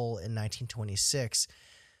North Pole in 1926,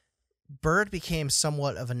 Byrd became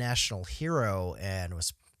somewhat of a national hero and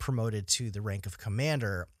was promoted to the rank of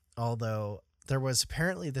commander, although there was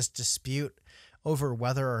apparently this dispute over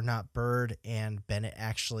whether or not Byrd and Bennett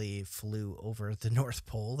actually flew over the North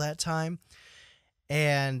Pole that time.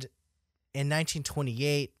 And in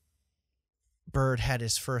 1928, Byrd had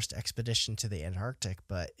his first expedition to the Antarctic,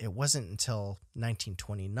 but it wasn't until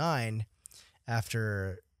 1929,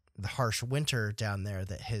 after the harsh winter down there,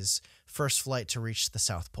 that his first flight to reach the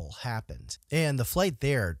South Pole happened. And the flight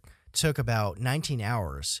there took about 19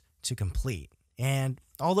 hours to complete. And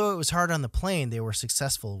although it was hard on the plane, they were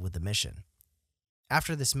successful with the mission.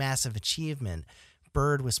 After this massive achievement,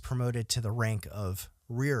 Byrd was promoted to the rank of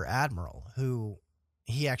Rear Admiral, who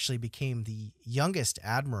he actually became the youngest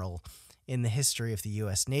admiral in the history of the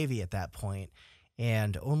U.S. Navy at that point,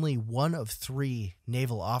 and only one of 3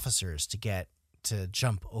 naval officers to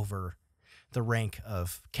jump over the rank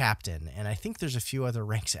of captain. And I think there's a few other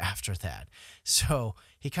ranks after that. So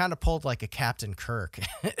he kind of pulled like a Captain Kirk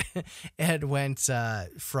and went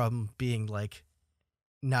from being like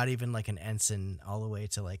not even like an ensign all the way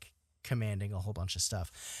to like commanding a whole bunch of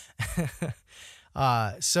stuff.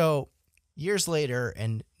 So years later,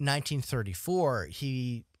 in 1934,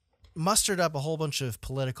 he mustered up a whole bunch of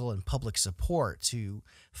political and public support to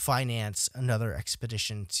finance another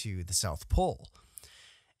expedition to the South Pole.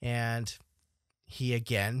 And he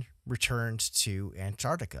again returned to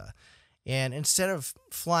Antarctica. And instead of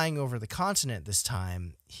flying over the continent this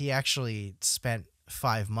time, he actually spent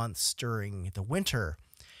 5 months during the winter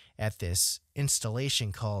at this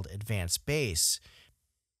installation called Advanced Base,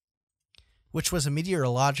 which was a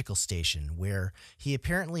meteorological station where he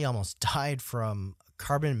apparently almost died from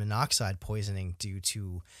carbon monoxide poisoning due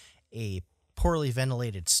to a poorly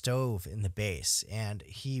ventilated stove in the base. And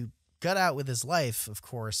he got out with his life, of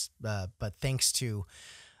course, but thanks to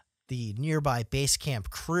the nearby base camp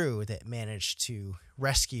crew that managed to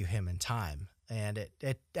rescue him in time. And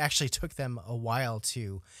it actually took them a while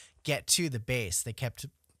to get to the base. They kept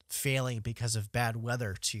failing because of bad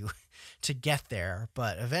weather to get there,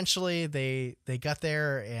 but eventually they got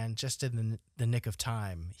there, and just in the nick of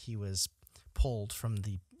time, he was pulled from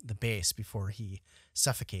the base before he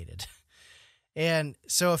suffocated. And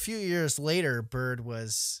so a few years later, Byrd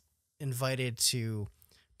was invited to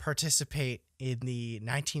participate in the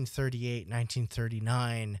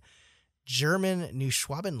 1938-1939 German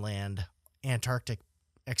Neuschwabenland Antarctic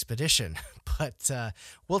expedition. But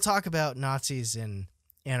we'll talk about Nazis in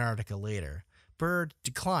Antarctica later. Byrd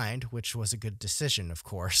declined, which was a good decision, of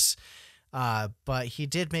course. But he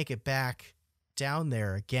did make it back down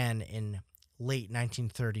there again in late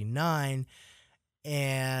 1939.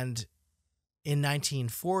 And in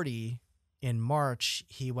 1940, in March,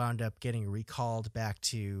 he wound up getting recalled back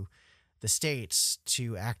to the States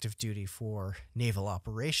to active duty for naval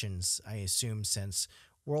operations, I assume, since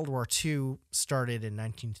World War II started in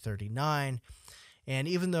 1939. And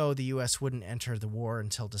even though the U.S. wouldn't enter the war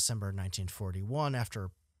until December 1941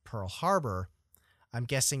 after Pearl Harbor, I'm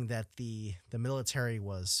guessing that the military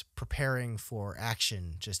was preparing for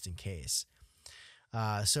action just in case.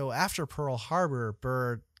 So after Pearl Harbor,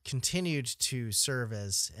 Byrd continued to serve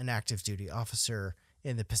as an active duty officer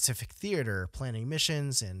in the Pacific Theater, planning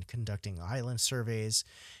missions and conducting island surveys,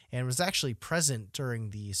 and was actually present during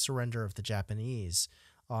the surrender of the Japanese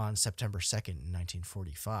on September 2nd,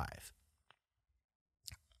 1945.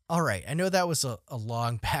 All right, I know that was a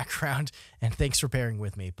long background, and thanks for bearing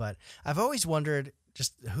with me, but I've always wondered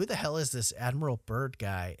just who the hell is this Admiral Byrd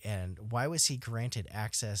guy, and why was he granted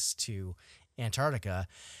access to Antarctica,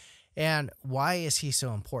 and why is he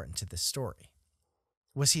so important to this story?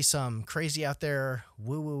 Was he some crazy out there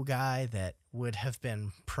woo-woo guy that would have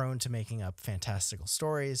been prone to making up fantastical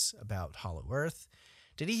stories about Hollow Earth?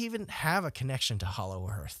 Did he even have a connection to Hollow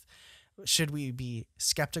Earth? Should we be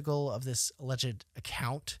skeptical of this alleged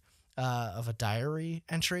account of a diary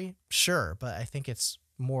entry? Sure, but I think it's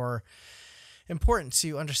more important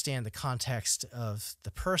to understand the context of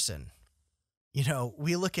the person. You know,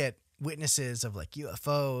 we look at witnesses of like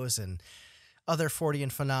UFOs and other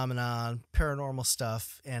Fortean phenomenon, paranormal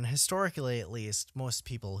stuff, and historically, at least, most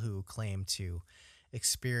people who claim to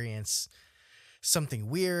experience something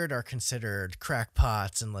weird are considered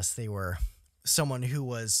crackpots unless they were someone who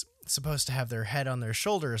was supposed to have their head on their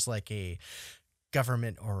shoulders like a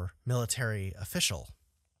government or military official.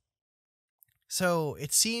 So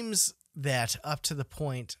it seems that up to the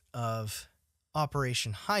point of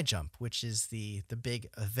Operation High Jump, which is the big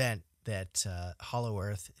event that Hollow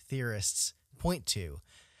Earth theorists point to,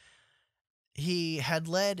 he had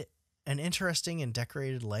led an interesting and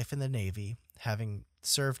decorated life in the Navy, having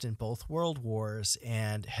served in both world wars,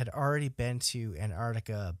 and had already been to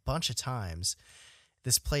Antarctica a bunch of times,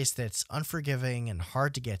 this place that's unforgiving and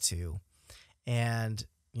hard to get to. And,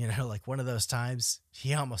 you know, like one of those times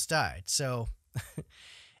he almost died. So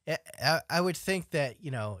I would think that, you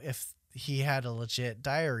know, if he had a legit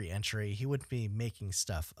diary entry, he wouldn't be making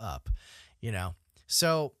stuff up, you know.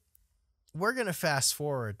 So we're going to fast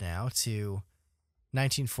forward now to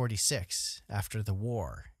 1946, after the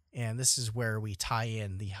war. And this is where we tie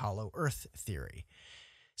in the Hollow Earth theory.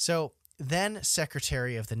 So then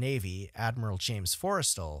Secretary of the Navy, Admiral James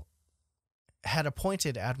Forrestal, had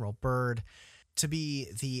appointed Admiral Byrd to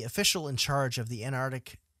be the official in charge of the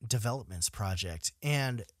Antarctic Developments Project.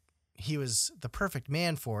 And he was the perfect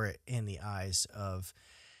man for it in the eyes of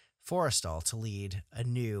Forrestal to lead a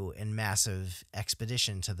new and massive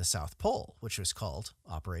expedition to the South Pole, which was called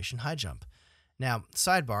Operation High Jump. Now,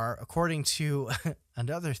 sidebar, according to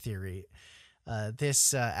another theory,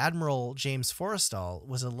 this Admiral James Forrestal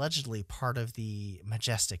was allegedly part of the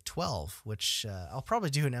Majestic 12, which I'll probably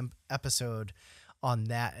do an episode on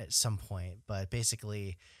that at some point. But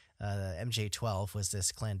basically, MJ-12 was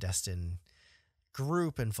this clandestine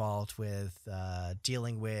group involved with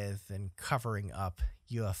dealing with and covering up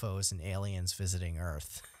UFOs and aliens visiting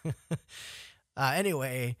Earth.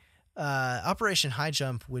 Anyway, Operation High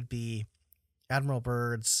Jump would be Admiral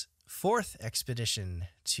Byrd's fourth expedition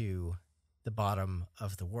to the bottom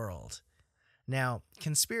of the world. Now,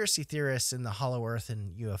 conspiracy theorists in the Hollow Earth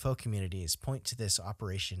and UFO communities point to this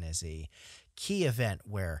operation as a key event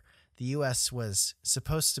where the U.S. was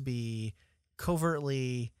supposed to be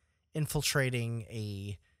covertly infiltrating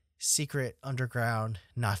a secret underground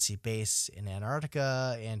Nazi base in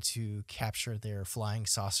Antarctica and to capture their flying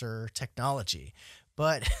saucer technology.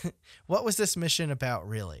 But what was this mission about,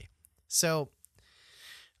 really? So,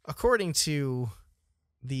 according to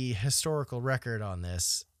the historical record on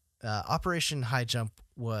this, Operation High Jump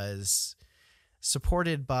was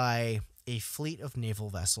supported by a fleet of naval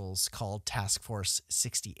vessels called Task Force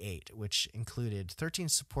 68, which included 13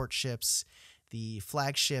 support ships, the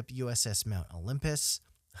flagship USS Mount Olympus,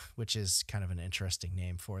 which is kind of an interesting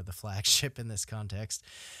name for the flagship in this context,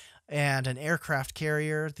 and an aircraft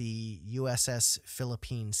carrier, the USS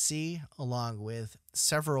Philippine Sea, along with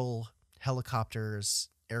several helicopters,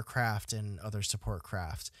 aircraft, and other support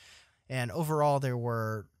craft. And overall, there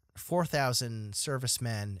were 4,000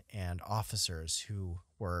 servicemen and officers who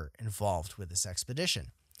were involved with this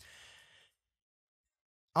expedition.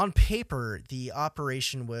 On paper, the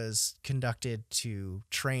operation was conducted to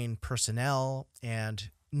train personnel and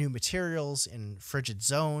new materials in frigid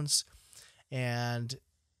zones, and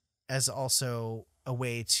as also a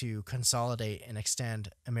way to consolidate and extend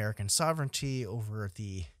American sovereignty over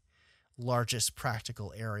the largest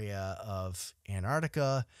practical area of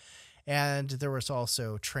Antarctica. And there was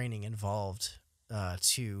also training involved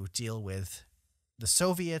to deal with the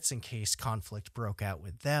Soviets in case conflict broke out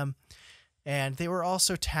with them. And they were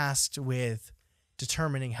also tasked with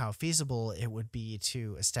determining how feasible it would be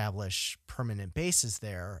to establish permanent bases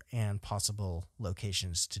there and possible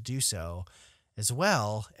locations to do so, as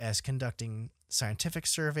well as conducting scientific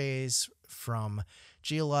surveys from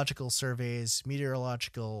geological surveys,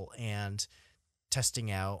 meteorological, and testing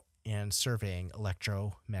out and surveying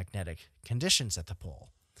electromagnetic conditions at the pole.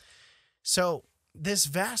 So this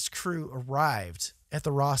vast crew arrived at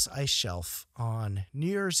the Ross Ice Shelf on New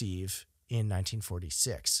Year's Eve in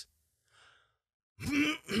 1946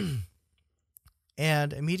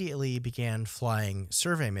 and immediately began flying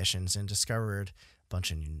survey missions and discovered a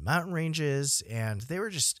bunch of new mountain ranges, and they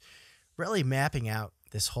were just really mapping out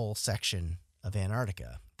this whole section of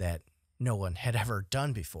Antarctica that no one had ever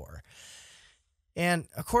done before. And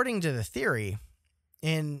according to the theory,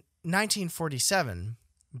 in 1947,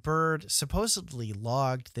 Bird supposedly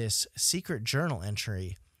logged this secret journal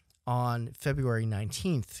entry on February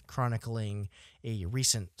 19th, chronicling a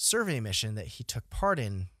recent survey mission that he took part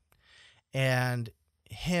in. And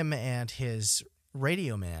him and his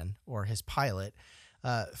radio man, or his pilot,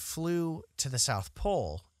 flew to the South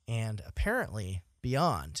Pole and apparently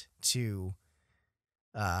beyond to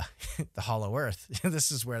the Hollow Earth.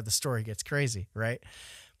 This is where the story gets crazy, right?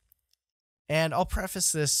 And I'll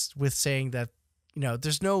preface this with saying that,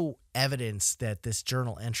 there's no evidence that this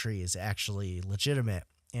journal entry is actually legitimate.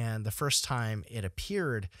 And the first time it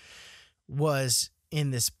appeared was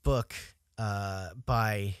in this book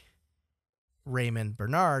by Raymond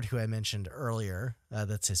Bernard, who I mentioned earlier.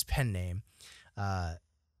 That's his pen name,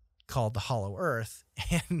 called The Hollow Earth.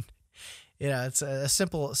 And it's a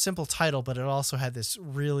simple title, but it also had this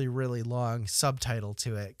really, really long subtitle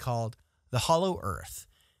to it called The Hollow Earth,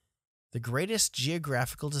 the greatest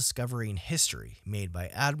geographical discovery in history made by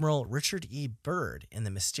Admiral Richard E. Byrd in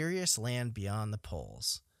the mysterious land beyond the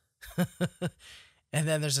poles. And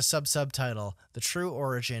then there's a subtitle, The True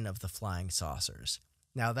Origin of the Flying Saucers.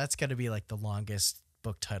 Now that's got to be like the longest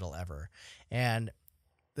book title ever. And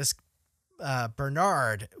this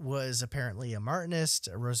Bernard was apparently a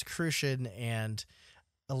Martinist, a Rosicrucian, and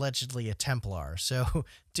allegedly a Templar. So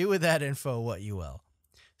do with that info what you will.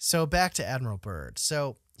 So back to Admiral Byrd.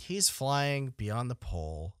 So he's flying beyond the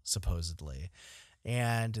pole, supposedly,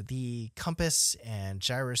 and the compass and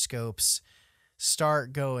gyroscopes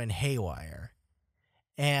start going haywire.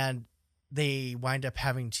 And they wind up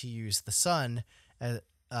having to use the sun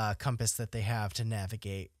compass that they have to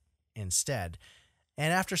navigate instead.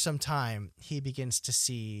 And after some time, he begins to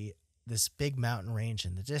see this big mountain range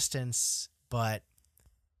in the distance, but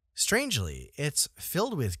strangely, it's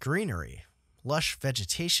filled with greenery, lush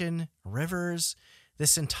vegetation, rivers,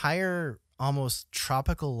 this entire almost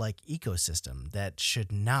tropical-like ecosystem that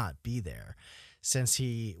should not be there, since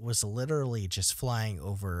he was literally just flying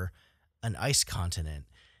over an ice continent.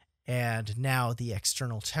 And now the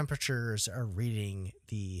external temperatures are reading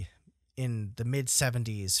in the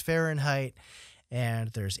mid-70s Fahrenheit, and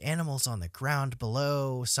there's animals on the ground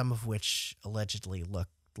below, some of which allegedly look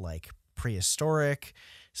like prehistoric,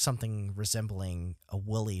 something resembling a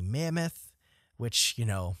woolly mammoth, which,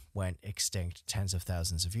 went extinct tens of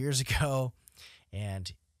thousands of years ago.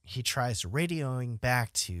 And he tries radioing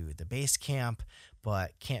back to the base camp,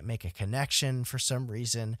 but can't make a connection for some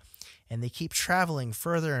reason. And they keep traveling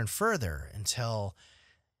further and further until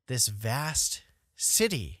this vast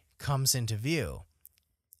city comes into view.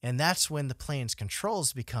 And that's when the plane's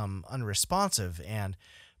controls become unresponsive, and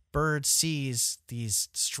Byrd sees these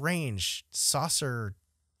strange saucer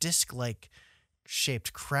disc-like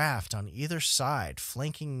shaped craft on either side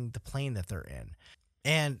flanking the plane that they're in.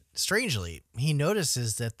 And strangely, he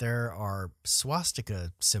notices that there are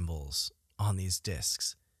swastika symbols on these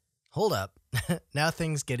discs. Hold up, now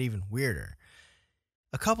things get even weirder.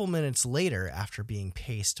 A couple minutes later, after being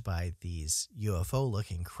paced by these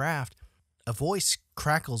UFO-looking craft, a voice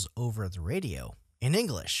crackles over the radio in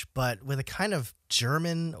English, but with a kind of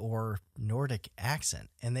German or Nordic accent.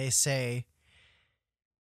 And they say,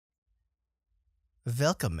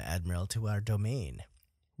 "Welcome, Admiral, to our domain.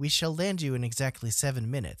 We shall land you in exactly 7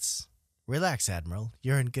 minutes. Relax, Admiral.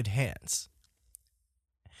 You're in good hands."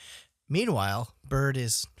 Meanwhile, Byrd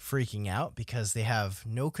is freaking out because they have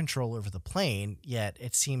no control over the plane, yet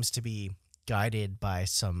it seems to be guided by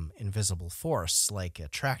some invisible force, like a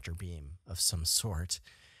tractor beam of some sort.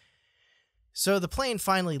 So the plane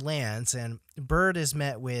finally lands, and Byrd is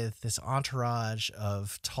met with this entourage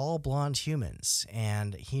of tall blonde humans,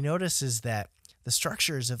 and he notices that the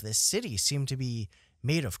structures of this city seem to be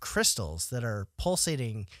made of crystals that are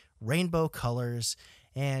pulsating rainbow colors,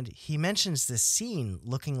 and he mentions this scene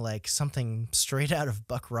looking like something straight out of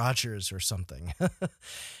Buck Rogers or something.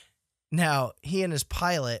 Now, he and his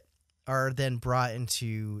pilot are then brought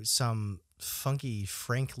into some funky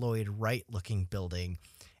Frank Lloyd Wright-looking building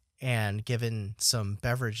and given some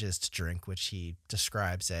beverages to drink, which he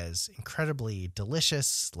describes as incredibly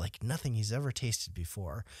delicious, like nothing he's ever tasted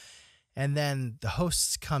before. And then the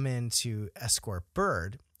hosts come in to escort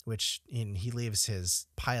Byrd, he leaves his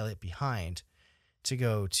pilot behind to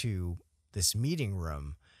go to this meeting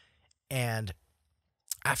room. And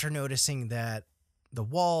after noticing that the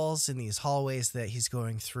walls in these hallways that he's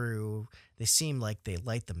going through, they seem like they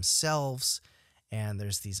light themselves, and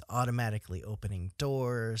there's these automatically opening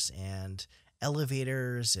doors and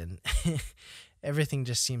elevators, and everything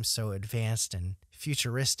just seems so advanced and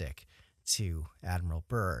futuristic to Admiral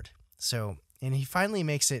Byrd. And he finally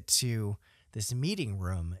makes it to this meeting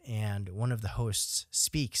room, and one of the hosts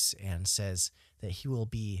speaks and says that he will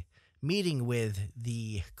be meeting with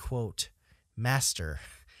the, quote, master.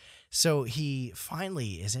 So he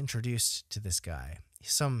finally is introduced to this guy,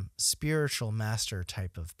 some spiritual master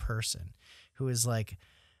type of person who is like,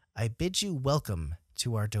 I bid you welcome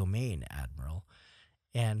to our domain, Admiral,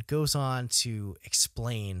 and goes on to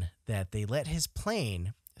explain that they let his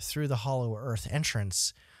plane through the Hollow Earth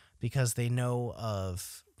entrance because they know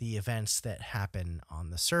of the events that happen on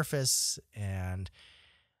the surface, and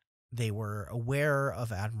they were aware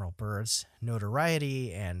of Admiral Byrd's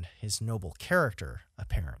notoriety and his noble character,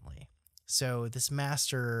 apparently. So this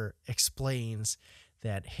master explains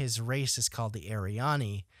that his race is called the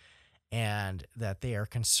Ariani, and that they are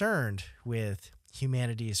concerned with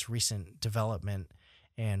humanity's recent development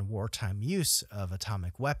and wartime use of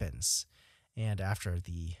atomic weapons. And after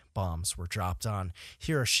the bombs were dropped on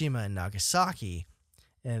Hiroshima and Nagasaki,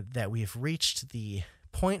 that we've reached the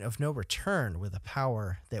point of no return with a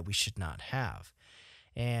power that we should not have.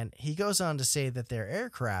 And he goes on to say that their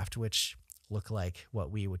aircraft, which look like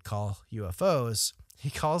what we would call UFOs, he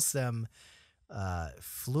calls them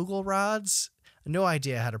flugelrods. No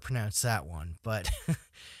idea how to pronounce that one, but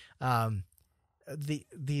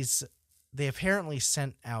they apparently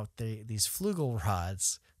sent out these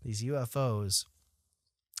flugelrods, these UFOs,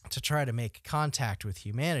 to try to make contact with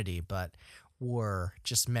humanity, but were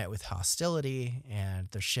just met with hostility, and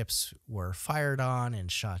their ships were fired on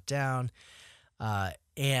and shot down.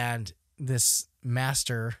 And this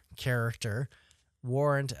master character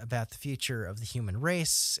warned about the future of the human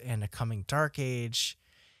race and a coming dark age.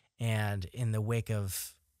 And in the wake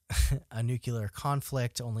of a nuclear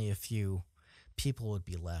conflict, only a few people would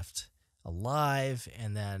be left alive.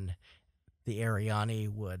 And then the Ariani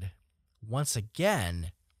would once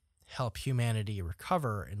again help humanity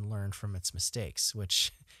recover and learn from its mistakes,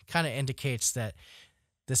 which kind of indicates that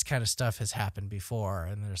this kind of stuff has happened before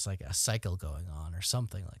and there's like a cycle going on or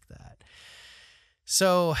something like that.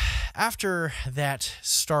 So after that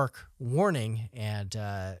stark warning and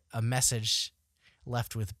a message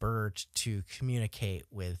left with Byrd to communicate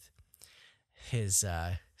with his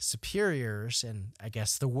superiors and I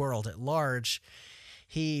guess the world at large,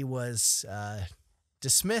 he was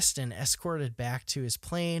dismissed and escorted back to his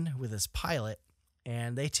plane with his pilot,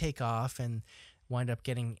 and they take off and wind up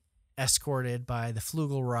getting escorted by the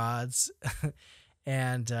flugelrods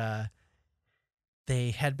and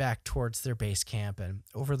they head back towards their base camp. And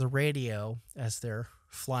over the radio, as they're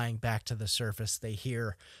flying back to the surface, they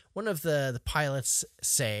hear one of the pilots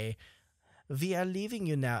say, "We are leaving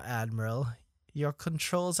you now, Admiral. Your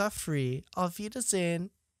controls are free. Auf Wiedersehen."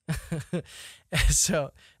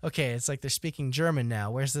 So, okay, it's like they're speaking German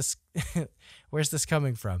now. Where's this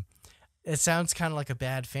coming from? It sounds kind of like a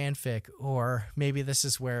bad fanfic, or maybe this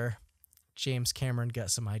is where James Cameron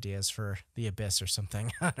got some ideas for The Abyss or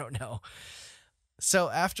something. I don't know. So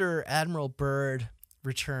after Admiral Byrd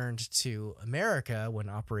returned to America when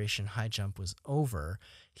Operation High Jump was over,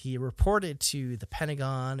 he reported to the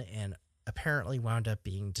Pentagon and apparently wound up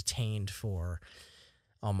being detained for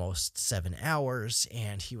almost 7 hours,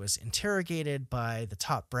 and he was interrogated by the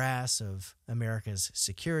top brass of America's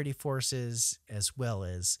security forces, as well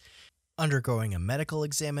as undergoing a medical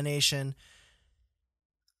examination.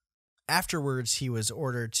 Afterwards, he was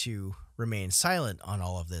ordered to remain silent on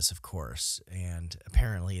all of this, of course, and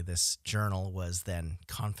apparently this journal was then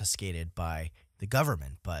confiscated by the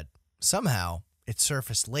government, but somehow it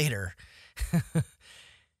surfaced later.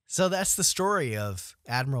 So that's the story of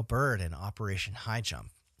Admiral Byrd and Operation High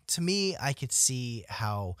Jump. To me, I could see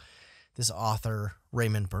how this author,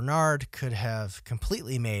 Raymond Bernard, could have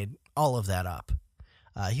completely made all of that up.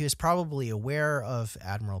 He was probably aware of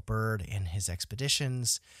Admiral Byrd and his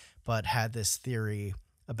expeditions, but had this theory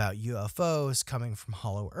about UFOs coming from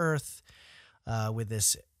Hollow Earth with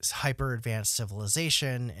this hyper-advanced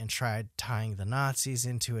civilization, and tried tying the Nazis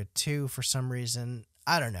into it too for some reason.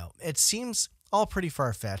 I don't know. It seems all pretty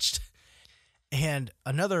far-fetched. And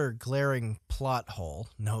another glaring plot hole,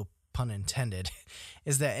 no pun intended,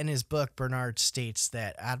 is that in his book, Bernard states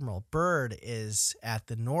that Admiral Byrd is at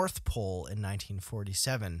the North Pole in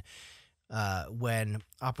 1947, when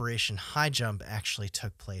Operation High Jump actually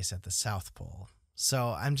took place at the South Pole.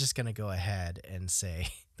 So I'm just going to go ahead and say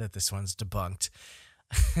that this one's debunked.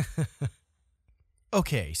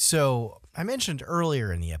 Okay, so I mentioned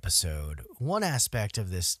earlier in the episode, one aspect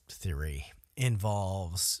of this theory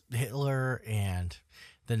involves Hitler and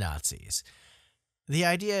the Nazis. The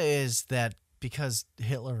idea is that because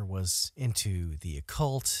Hitler was into the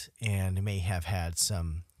occult and may have had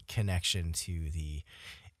some connection to the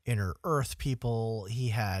Inner Earth people, he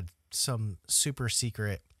had some super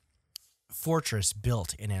secret fortress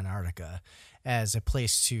built in Antarctica as a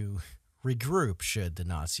place to regroup should the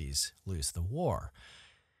Nazis lose the war.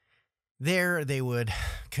 There, they would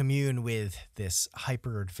commune with this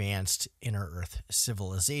hyper-advanced inner-Earth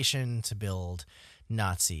civilization to build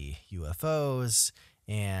Nazi UFOs,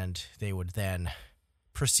 and they would then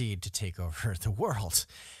proceed to take over the world.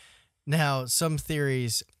 Now, some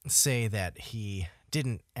theories say that he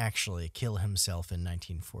didn't actually kill himself in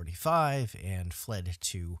 1945 and fled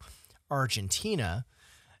to Argentina,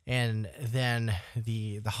 and then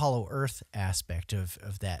the Hollow Earth aspect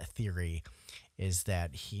of that theory is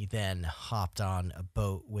that he then hopped on a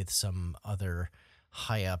boat with some other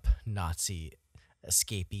high-up Nazi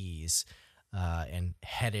escapees and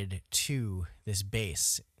headed to this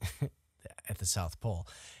base at the South Pole.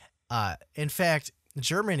 In fact,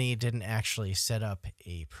 Germany didn't actually set up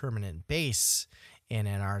a permanent base in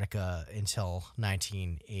Antarctica until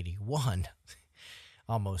 1981,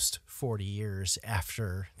 almost 40 years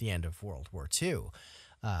after the end of World War II.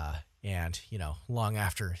 And, long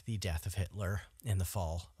after the death of Hitler in the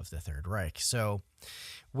fall of the Third Reich. So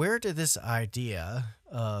where did this idea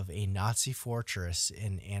of a Nazi fortress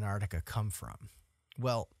in Antarctica come from?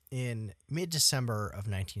 Well, in mid-December of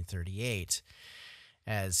 1938,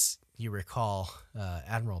 as you recall,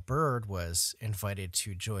 Admiral Byrd was invited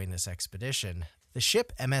to join this expedition. The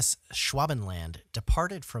ship MS Schwabenland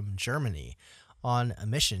departed from Germany on a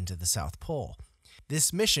mission to the South Pole.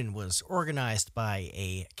 This mission was organized by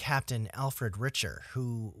a Captain Alfred Richer,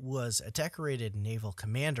 who was a decorated naval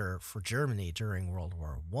commander for Germany during World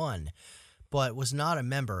War I, but was not a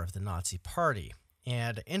member of the Nazi Party.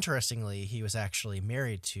 And interestingly, he was actually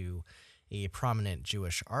married to a prominent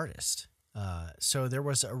Jewish artist. So there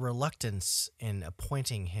was a reluctance in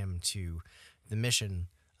appointing him to the mission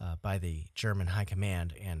by the German High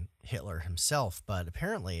Command and Hitler himself, but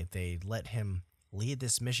apparently they let him lead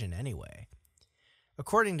this mission anyway.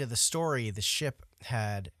 According to the story, the ship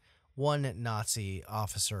had one Nazi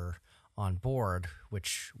officer on board,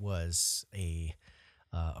 which was a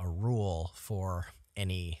rule for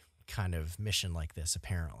any kind of mission like this,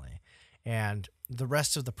 apparently. And the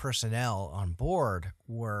rest of the personnel on board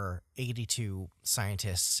were 82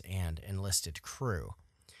 scientists and enlisted crew.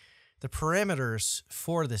 The parameters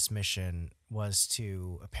for this mission was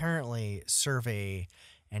to apparently survey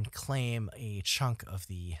and claim a chunk of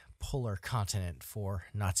the polar continent for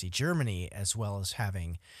Nazi Germany, as well as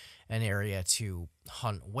having an area to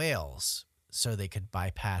hunt whales so they could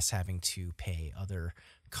bypass having to pay other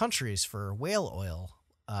countries for whale oil,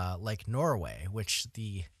 like Norway, which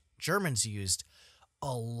the Germans used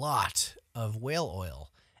a lot of whale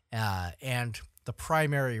oil. And the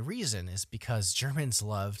primary reason is because Germans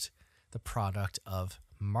loved the product of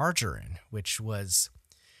margarine, which was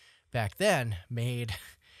back then made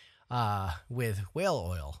with whale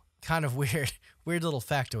oil. Kind of weird little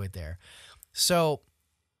factoid there. So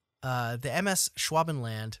the MS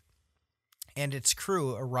Schwabenland and its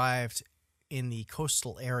crew arrived in the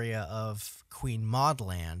coastal area of Queen Maud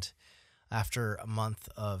Land after a month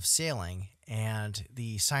of sailing, and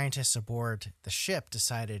the scientists aboard the ship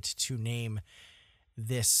decided to name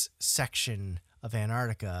this section of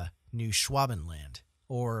Antarctica New Schwabenland,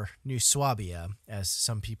 or New Swabia, as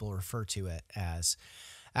some people refer to it as,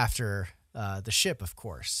 after the ship, of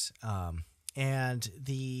course. And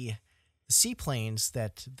the seaplanes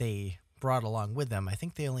that they brought along with them, I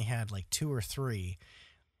think they only had like 2 or 3,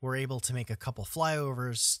 were able to make a couple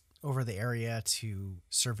flyovers over the area to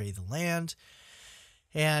survey the land.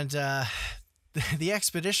 And the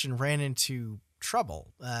expedition ran into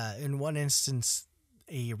trouble. In one instance,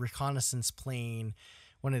 a reconnaissance plane,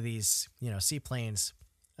 one of these, seaplanes,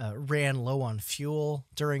 ran low on fuel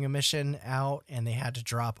during a mission out, and they had to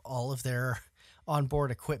drop all of their onboard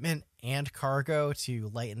equipment and cargo to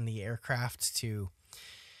lighten the aircraft to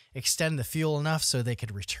extend the fuel enough so they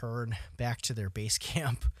could return back to their base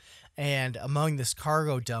camp. And among this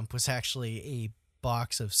cargo dump was actually a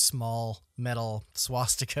box of small metal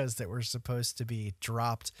swastikas that were supposed to be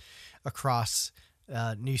dropped across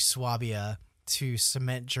New Swabia to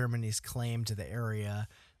cement Germany's claim to the area.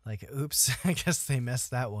 Like, oops, I guess they messed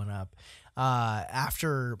that one up.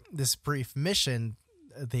 After this brief mission,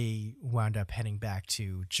 they wound up heading back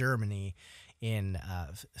to Germany in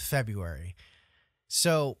February.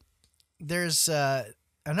 So there's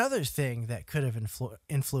another thing that could have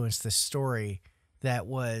influenced this story, that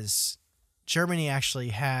was Germany actually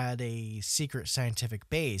had a secret scientific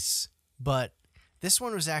base, but this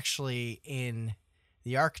one was actually in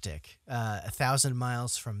the Arctic, 1,000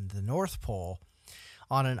 miles from the North Pole,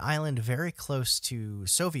 on an island very close to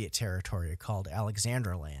Soviet territory called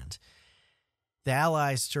Alexanderland. The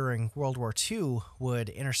Allies during World War II would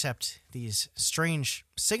intercept these strange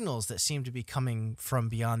signals that seemed to be coming from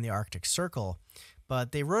beyond the Arctic Circle,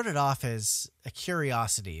 but they wrote it off as a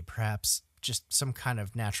curiosity, perhaps just some kind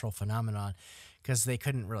of natural phenomenon, because they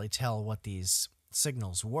couldn't really tell what these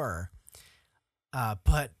signals were.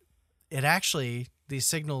 But these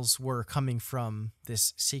signals were coming from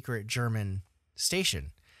this secret German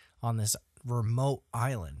station on this remote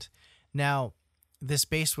island. Now, this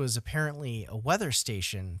base was apparently a weather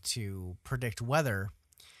station to predict weather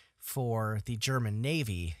for the German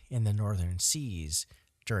Navy in the northern seas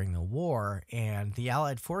during the war, and the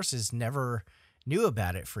Allied forces never knew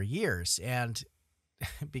about it for years. And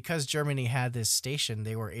because Germany had this station,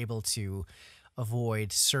 they were able to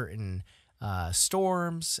avoid certain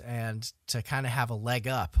storms and to kind of have a leg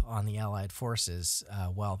up on the Allied forces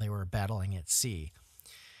while they were battling at sea.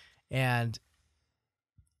 And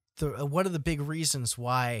one of the big reasons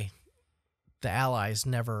why the Allies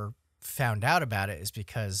never found out about it is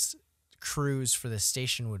because crews for this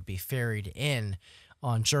station would be ferried in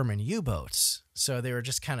on German U-boats. So they were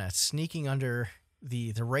just kind of sneaking under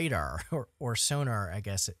the radar or sonar, I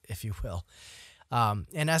guess, if you will.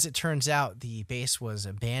 And as it turns out, the base was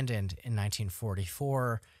abandoned in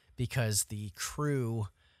 1944 because the crew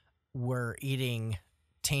were eating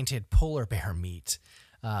tainted polar bear meat,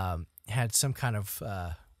 had some kind of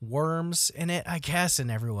worms in it, I guess, and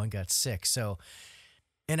everyone got sick. So,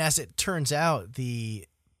 and as it turns out, the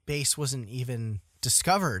base wasn't even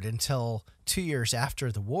discovered until 2 years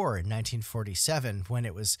after the war in 1947, when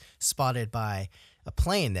it was spotted by a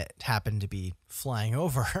plane that happened to be flying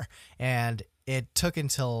over. And it took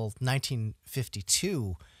until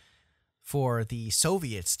 1952 for the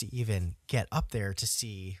Soviets to even get up there to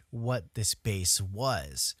see what this base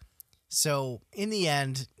was. So in the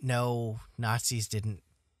end, no, Nazis didn't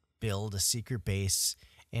build a secret base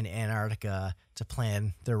in Antarctica to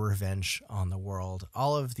plan their revenge on the world.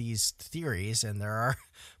 All of these theories, and there are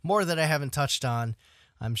more that I haven't touched on,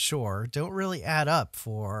 I'm sure, don't really add up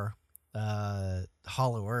for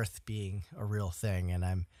Hollow Earth being a real thing. And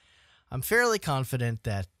I'm fairly confident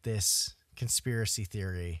that this conspiracy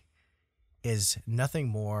theory is nothing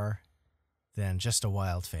more than just a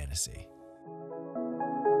wild fantasy.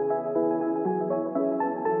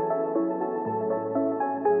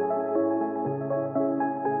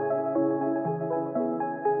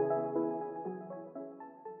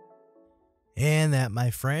 And that,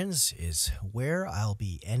 my friends, is where I'll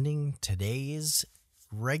be ending today's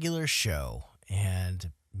regular show.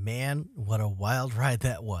 And man, what a wild ride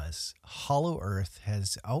that was. Hollow Earth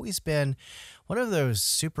has always been one of those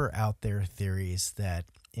super out there theories that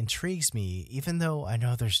intrigues me, even though I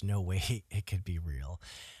know there's no way it could be real.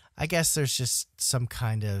 I guess there's just some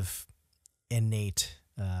kind of innate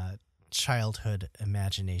childhood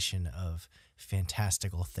imagination of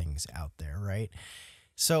fantastical things out there, right?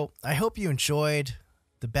 So I hope you enjoyed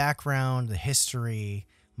the background, the history,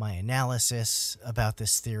 my analysis about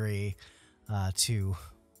this theory, to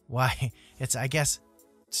why it's, I guess,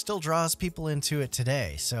 still draws people into it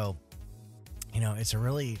today. So, you know, it's a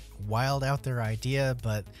really wild out there idea,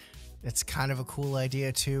 but it's kind of a cool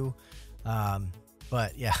idea too.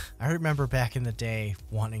 But yeah, I remember back in the day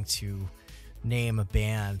wanting to name a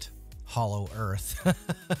band Hollow Earth,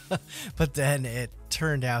 but then it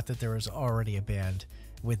turned out that there was already a band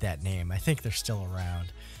with that name. I think they're still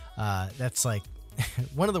around. That's like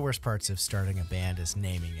one of the worst parts of starting a band is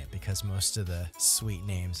naming it, because most of the sweet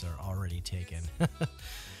names are already taken.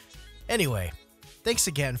 Anyway, thanks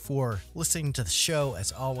again for listening to the show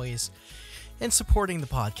as always and supporting the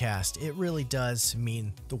podcast. It really does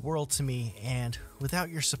mean the world to me, and without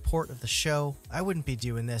your support of the show, I wouldn't be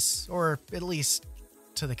doing this, or at least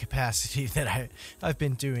to the capacity that I've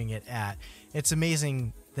been doing it at. It's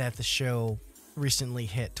amazing that the show recently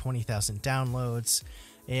hit 20,000 downloads,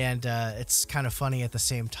 and it's kind of funny at the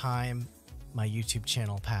same time. My YouTube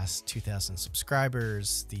channel passed 2,000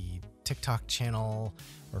 subscribers, the TikTok channel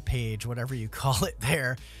or page, whatever you call it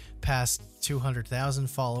there, passed 200,000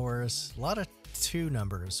 followers. A lot of two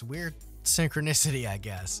numbers. Weird synchronicity, I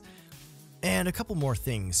guess. And a couple more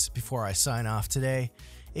things before I sign off today.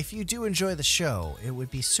 If you do enjoy the show, it would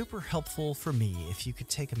be super helpful for me if you could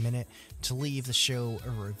take a minute to leave the show a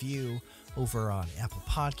review over on Apple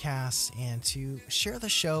Podcasts, and to share the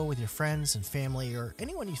show with your friends and family, or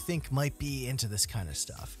anyone you think might be into this kind of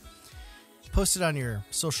stuff. Post it on your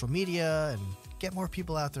social media and get more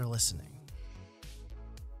people out there listening.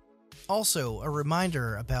 Also, a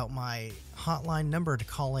reminder about my hotline number to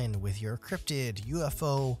call in with your cryptid,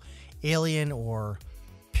 UFO, alien, or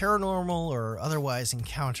paranormal or otherwise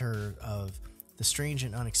encounter of the strange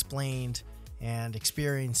and unexplained. and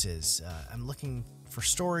experiences. I'm looking for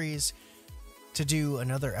stories to do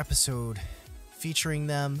another episode featuring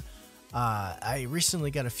them. I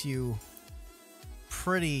recently got a few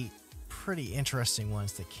pretty interesting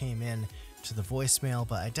ones that came in to the voicemail,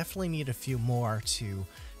 but I definitely need a few more to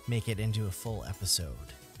make it into a full episode.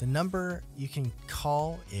 The number you can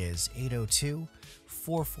call is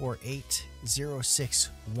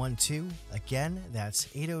 802-448-0612. Again, that's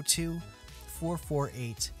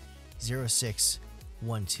 802-448-0612.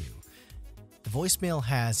 The voicemail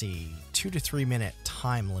has a 2 to 3 minute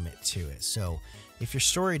time limit to it, so if your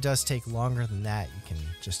story does take longer than that, you can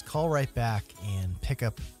just call right back and pick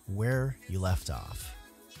up where you left off.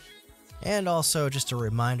 And also, just a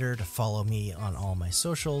reminder to follow me on all my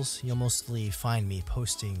socials. You'll mostly find me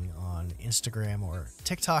posting on Instagram or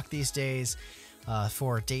TikTok these days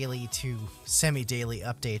for daily to semi-daily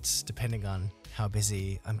updates, depending on how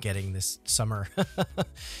busy I'm getting this summer.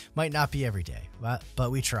 Might not be every day,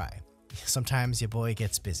 but we try. Sometimes your boy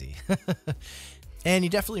gets busy. And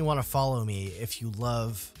you definitely want to follow me if you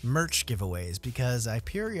love merch giveaways, because I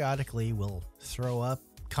periodically will throw up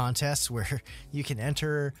contests where you can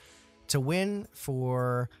enter to win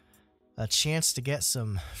for a chance to get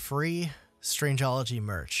some free Strangeology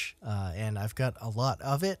merch. And I've got a lot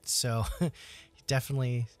of it, so you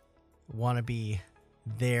definitely want to be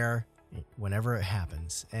there whenever it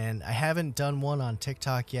happens. And I haven't done one on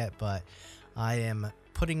TikTok yet, but I am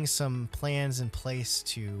putting some plans in place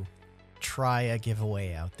to try a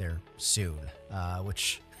giveaway out there soon,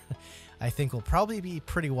 which I think will probably be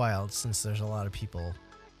pretty wild since there's a lot of people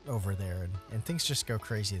over there and things just go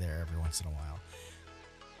crazy there every once in a while.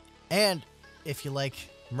 And if you like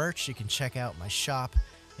merch, you can check out my shop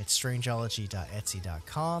at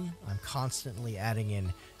strangeology.etsy.com. I'm constantly adding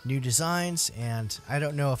in new designs, and I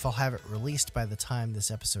don't know if I'll have it released by the time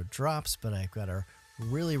this episode drops, but I've got a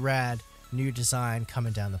really rad new design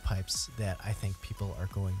coming down the pipes that I think people are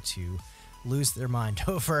going to lose their mind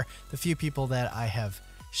over. The few people that I have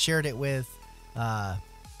shared it with,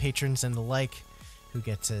 patrons and the like, who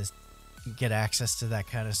get to get access to that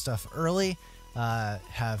kind of stuff early,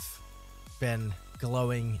 have been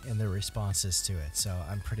glowing in their responses to it. So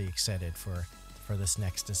I'm pretty excited for this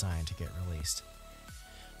next design to get released.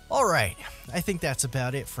 All right, I think that's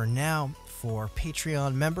about it for now. For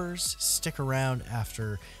Patreon members, stick around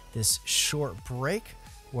after this short break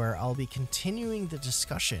where I'll be continuing the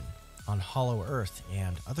discussion on Hollow Earth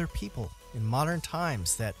and other people in modern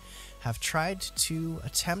times that have tried to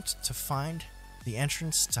attempt to find the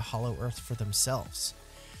entrance to Hollow Earth for themselves.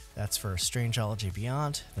 That's for Strangeology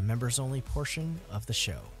Beyond, the members-only portion of the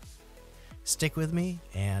show. Stick with me,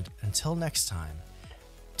 and until next time,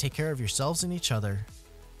 take care of yourselves and each other,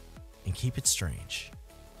 and keep it strange.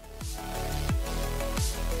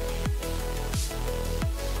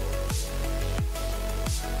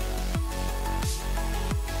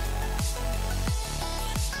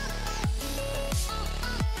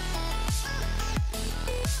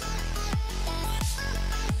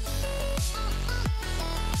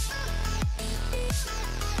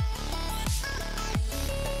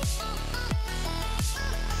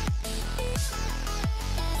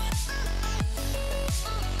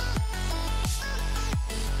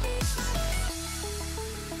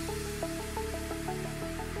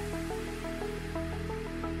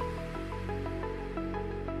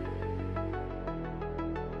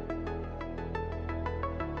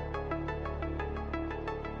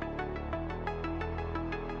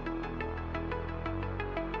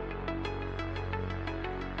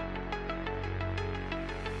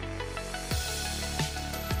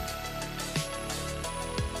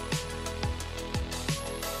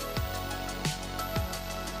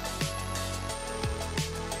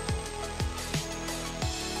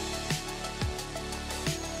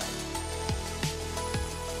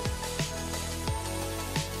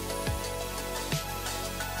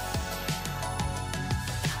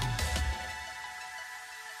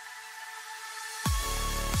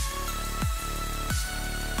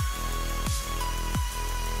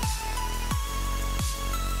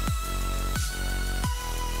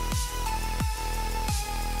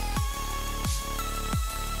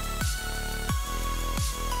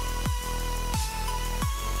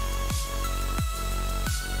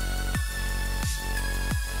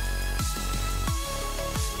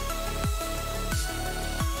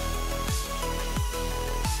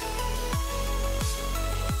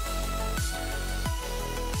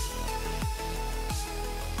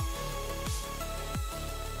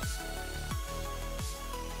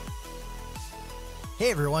 Hey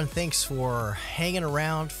everyone, thanks for hanging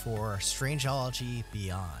around for Strangeology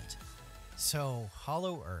Beyond. So,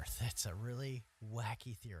 Hollow Earth, that's a really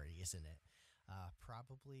wacky theory, isn't it?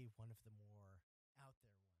 Probably one of the more